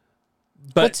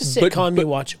 But what's a sitcom you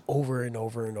watch over and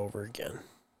over and over again?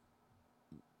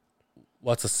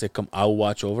 What's a sitcom I'll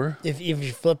watch over? If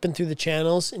you're flipping through the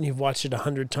channels and you've watched it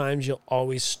 100 times, you'll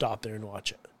always stop there and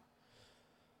watch it.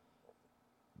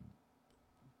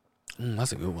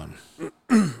 That's a good one.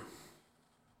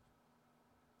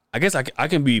 I guess I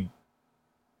can be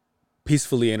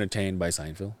peacefully entertained by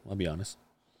Seinfeld. I'll be honest.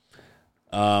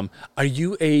 Are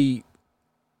you a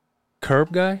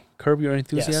Curb guy? Curb Your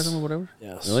Enthusiasm or whatever?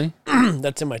 Yes. Really?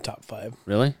 That's in my top 5.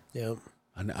 Really? Yeah.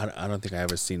 I don't think I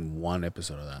ever seen one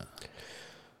episode of that.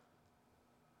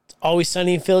 Always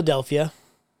Sunny in Philadelphia.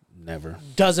 Never.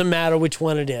 Doesn't matter which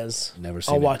one it is. Never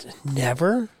seen I'll it. watch it.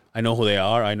 Never? I know who they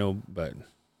are. I know, but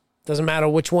Doesn't matter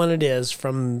which one it is,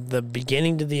 from the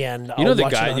beginning to the end. You know I'll the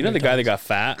watch it guy. You know the 100 guy that times. got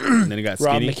fat and then he got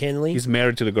Rob skinny. McKinley? He's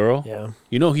married to the girl. Yeah.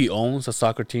 You know he owns a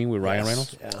soccer team with Ryan Yes,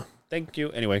 Reynolds. Yeah. Thank you.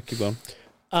 Anyway, keep going.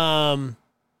 Um,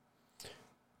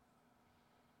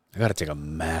 I gotta take a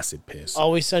massive piss.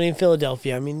 Always Sunny in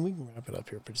Philadelphia. I mean, we can wrap it up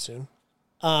here pretty soon.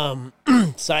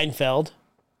 Seinfeld.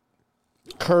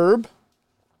 Curb.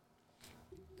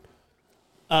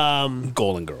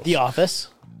 Golden Girls. The Office.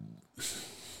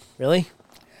 Really?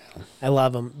 I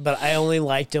love him, but I only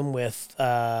liked him with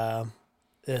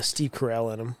Steve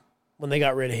Carell in him. When they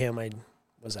got rid of him, I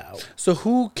was out. So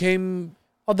who came?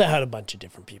 Oh, they had a bunch of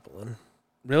different people in.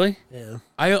 Really? Yeah.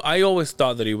 I always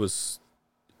thought that he was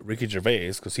Ricky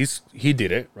Gervais because he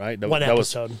did it right. One that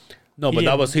episode. Was, no, He but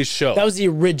that did- was his show. That was the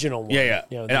original one. yeah.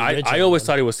 You know, And the I original always one.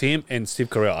 thought it was him and Steve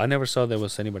Carell. I never saw there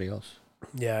was anybody else.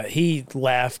 Yeah, he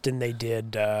left, and they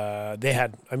did. They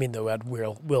had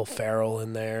Will Ferrell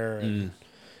in there. And,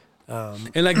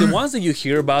 And like the ones that you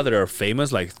hear about that are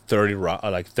famous, like 30 Rock,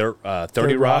 like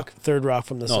 30 Rock. Third Rock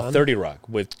from the No, Sun. 30 Rock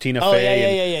with Tina Oh, Fey. yeah,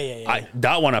 and yeah.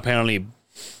 that one apparently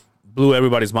blew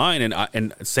everybody's mind,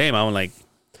 and same. I'm like,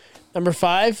 Number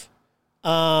 5.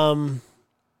 I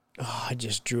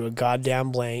just drew a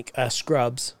goddamn blank.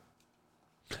 Scrubs.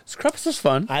 Scrubs was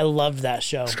fun. I loved that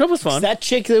show. Scrubs was fun. That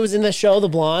chick that was in the show, the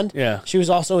blonde. Yeah. She was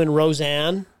also in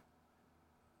Roseanne.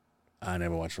 I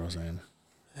never watched Roseanne.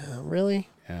 Really?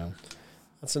 Yeah,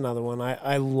 That's another one.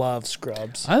 I love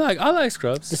Scrubs. I like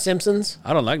Scrubs. The Simpsons.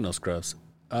 I don't like no Scrubs.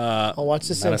 I'll watch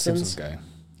The Not a Simpsons. Simpsons guy.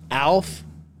 Alf.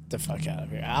 Get the fuck out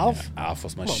of here. Alf. Alf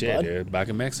was my Come on, shit, bud. dude. Back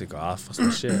in Mexico, Alf was my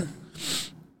shit.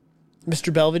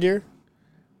 Mr. Belvedere.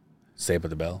 Saved by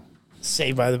the Bell.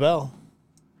 Saved by the Bell.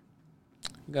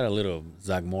 You got a little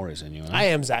Zach Morris in you. Huh? I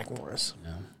am Zach Morris.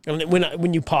 And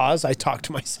when you pause, I talk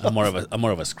to myself. I'm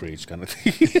more of a Screech kind of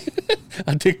thing.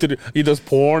 Addicted. He does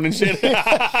porn and shit.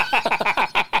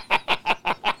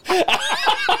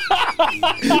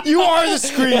 You are the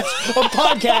Screech of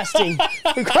podcasting.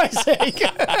 For Christ's sake.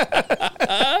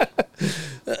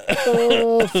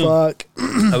 Oh, fuck.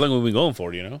 How long have we been going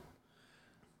for? Do you know?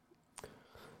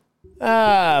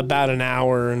 About an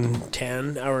hour and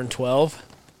 10, hour and 12.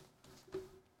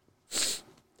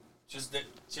 Just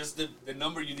the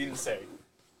number you didn't say.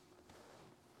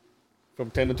 From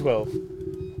 10 to 12.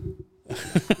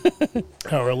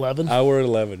 Hour 11. Hour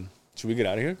 11. Should we get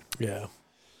out of here? Yeah.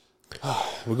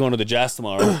 We're going to the Jazz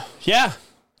tomorrow. Yeah.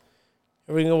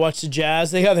 We're going to watch the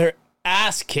Jazz. They got their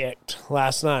ass kicked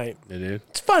last night. They did.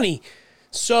 It's funny.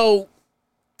 So,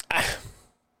 I'm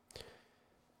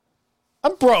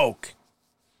broke.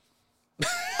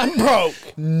 I'm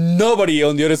broke. Nobody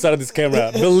on the other side of this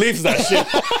camera believes that shit.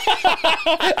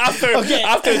 After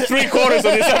 3 quarters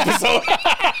of this episode.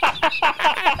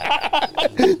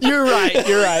 You're right.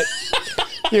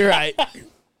 You're right.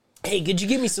 Hey, could you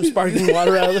give me some sparkling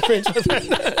water out of the fridge?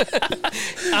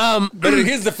 But in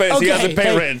his defense, he has to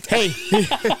pay rent. Hey.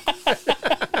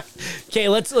 Okay,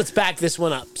 let's back this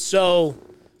one up. So,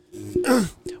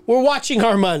 we're watching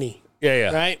our money,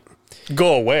 Yeah. right?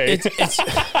 Go away.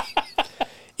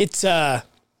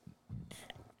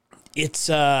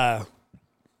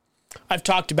 I've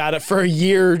talked about it for a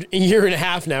year and a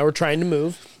half now. We're trying to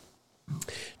move,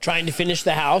 trying to finish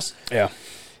the house. yeah.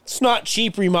 It's not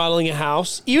cheap remodeling a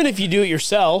house, even if you do it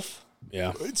yourself.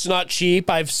 Yeah. It's not cheap.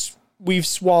 We've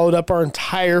swallowed up our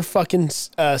entire fucking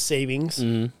savings.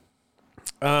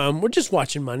 Mm-hmm. We're just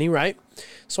watching money, right?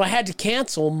 So I had to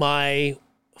cancel my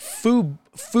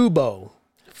Fubo.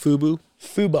 Fubu.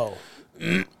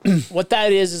 What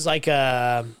that is like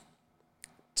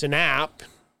it's an app.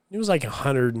 It was like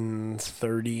 $130,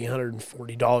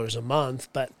 $140 a month,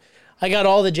 but I got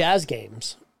all the Jazz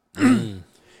games.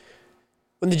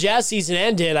 When the Jazz season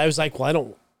ended, I was like, well, I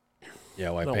don't Yeah,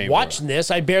 why know, pay watching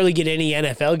this. I barely get any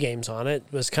NFL games on it.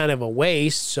 It was kind of a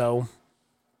waste, so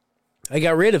I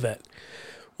got rid of it.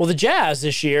 Well, the Jazz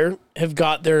this year have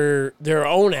got their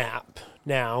own app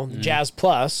now, Jazz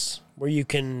Plus, where you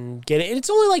can get it. And it's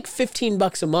only like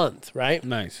 $15 a month, right?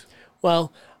 Nice.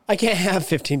 Well, I can't have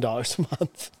 $15 a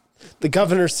month. The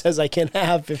governor says I can't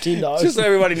have $15. Just so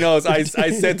everybody knows, I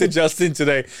said to Justin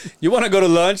today, you want to go to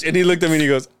lunch? And he looked at me and he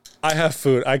goes, I have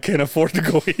food. I can't afford to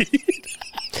go eat.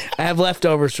 I have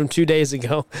leftovers from 2 days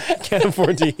ago. Can't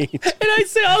afford to eat. And I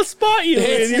said, I'll spot you.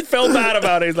 And he felt bad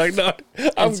about it. He's like, no,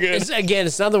 I'm good.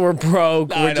 It's not that we're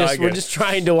broke. I know, I We're get it. just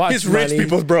trying to watch He's rich money.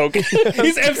 people's broke.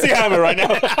 He's MC Hammer right now.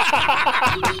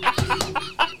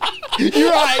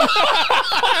 You're right.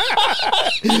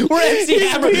 We're MC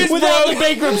Hammer he's without broke. the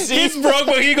bankruptcy. He's broke,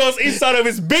 but he goes inside of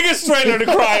his biggest trailer to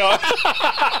cry on.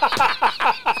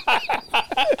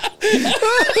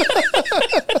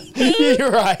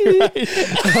 You're right.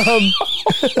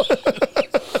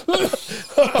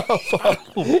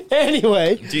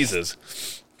 Anyway, Jesus.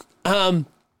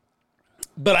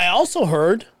 but I also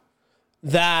heard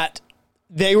that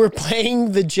they were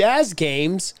playing the Jazz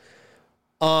games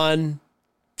on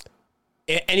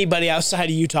anybody outside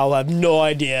of Utah will have no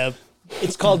idea.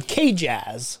 It's called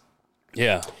K-Jazz.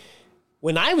 Yeah.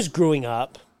 When I was growing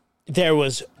up, there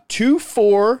was 2,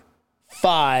 4,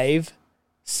 5,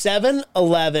 7,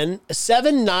 11,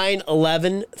 7, 9,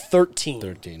 11, 13.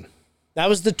 13. That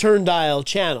was the turn dial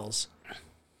channels.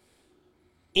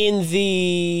 In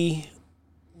the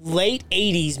late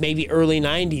 80s, maybe early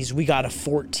 90s, we got a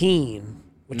 14,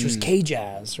 which was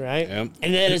K-Jazz, right? Yep.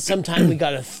 And then at some time we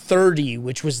got a 30,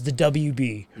 which was the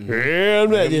WB.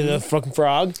 The fucking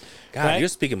frog. God, right? you're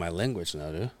speaking my language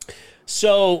now, dude.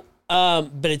 So,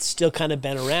 but it's still kind of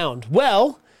been around.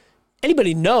 Well,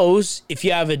 anybody knows if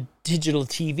you have a digital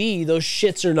TV, those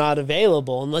shits are not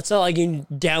available. And it's not like you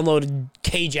can download a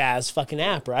K-Jazz fucking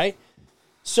app, right?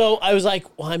 So I was like,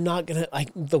 well, I'm not going to,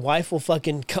 like, the wife will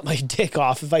fucking cut my dick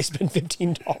off if I spend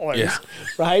 $15, Yeah.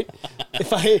 right?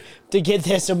 To get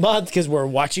this a month because we're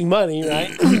watching money,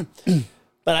 right?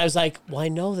 But I was like, well, I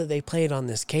know that they play it on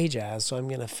this K-Jazz, so I'm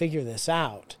going to figure this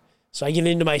out. So I get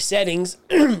into my settings,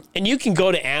 and you can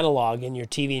go to analog in your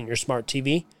TV and your smart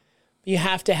TV. You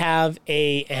have to have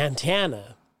a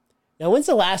antenna. Now, when's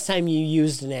the last time you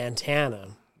used an antenna?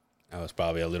 I was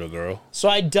probably a little girl. So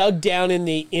I dug down in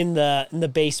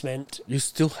the basement. You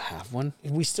still have one?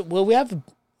 We have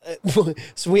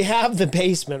so we have the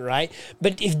basement, right?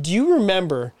 But do you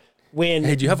remember when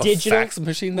Hey, do you have a fax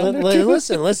machine down there too?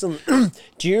 Listen.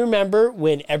 Do you remember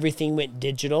when everything went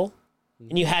digital?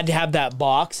 And you had to have that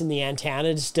box and the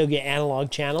antenna to still get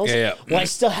analog channels? Yeah. Well, I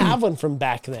still have one from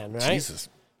back then, right? Jesus.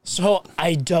 So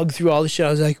I dug through all the shit. I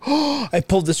was like, oh, I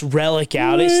pulled this relic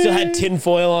out. It still had tin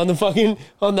foil on the fucking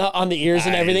on the ears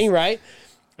and everything, right?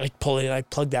 I pulled it, I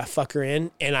plugged that fucker in,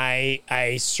 and I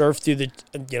surfed through the,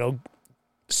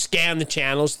 scan the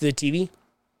channels to the TV.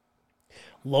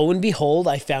 Lo and behold,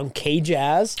 I found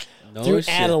K-Jazz through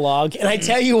analog, and I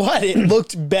tell you what, it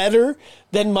looked better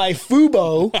than my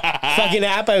Fubo fucking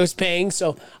app I was paying.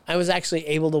 So I was actually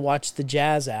able to watch the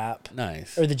Jazz app.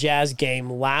 Nice. Or the Jazz game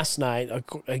last night.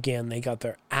 Again, they got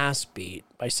their ass beat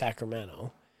by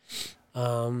Sacramento.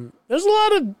 There's a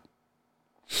lot of...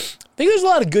 I think there's a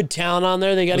lot of good talent on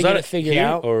there. They got to get it figured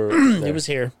out. Or it was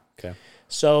here. Okay.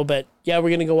 So, but yeah, we're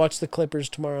going to go watch the Clippers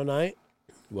tomorrow night.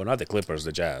 Well, not the Clippers,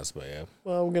 the Jazz, but yeah.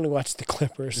 Well, we're going to watch the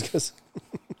Clippers because...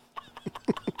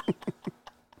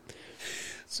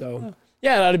 So,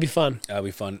 yeah, that'd be fun. That'll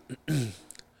be fun.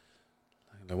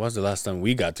 That was the last time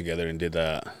we got together and did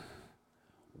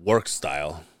work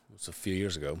style. It was a few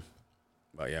years ago.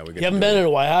 But yeah, we get You haven't been in a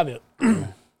while, have you?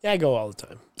 Yeah, I go all the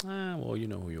time. Well, you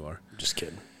know who you are. Just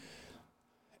kidding.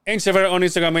 Angel Severa on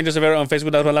Instagram, Angel Severa on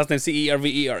Facebook. That's my last name,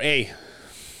 Cervera.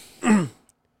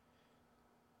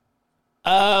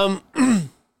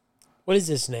 What is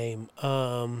his name?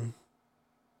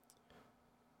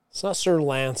 It's not Sir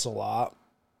Lancelot.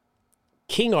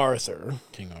 King Arthur.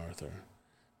 King Arthur.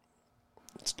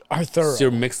 It's Arthuro.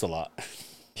 Sir Mix-a-Lot.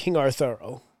 King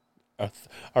Arthuro.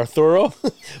 Arturo?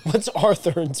 What's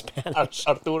Arthur in Spanish?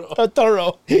 Arturo.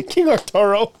 Arturo. King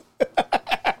Arturo.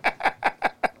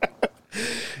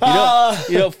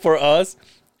 For us,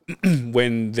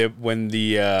 when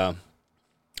the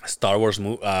Star Wars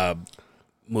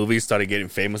movies started getting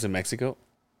famous in Mexico,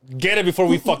 get it before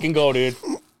we fucking go, dude.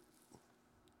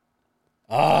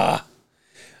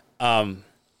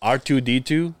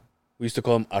 R2D2, we used to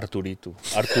call him Arturito.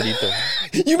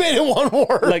 You made it one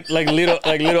word. like little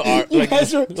little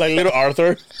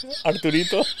Arthur.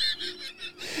 Arturito.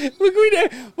 We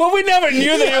never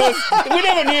knew that it was. We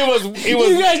never knew it was.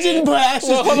 You guys didn't put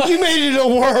accents. You made it a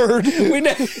word.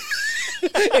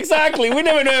 Exactly. We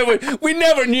never knew we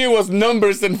never knew it was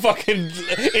numbers and fucking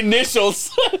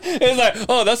initials. It's like,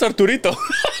 oh, that's Arturito.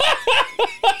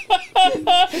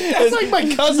 It's like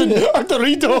my cousin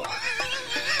Arturito.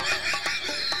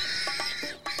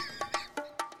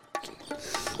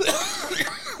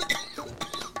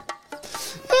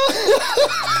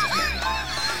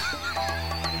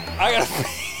 I gotta.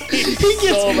 He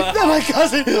gets my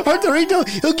cousin Arturito.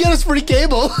 He'll get us free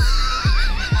cable.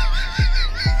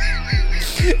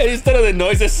 And instead of the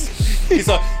noises, he's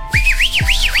like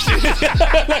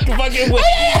fucking.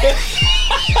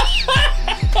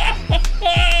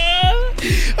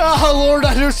 Oh, Lord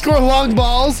 _long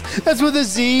balls. That's with a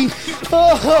Z.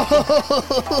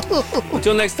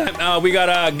 Until next time, we got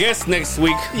a guest next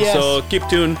week. Yes. So keep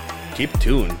tuned.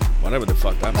 Whatever the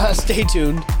fuck that means. Stay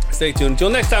tuned. Stay tuned.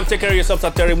 Until next time, take care of yourselves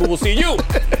out there, and we will see you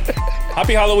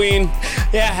Happy Halloween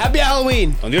Yeah, happy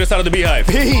Halloween. on the other side of the beehive.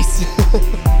 Peace.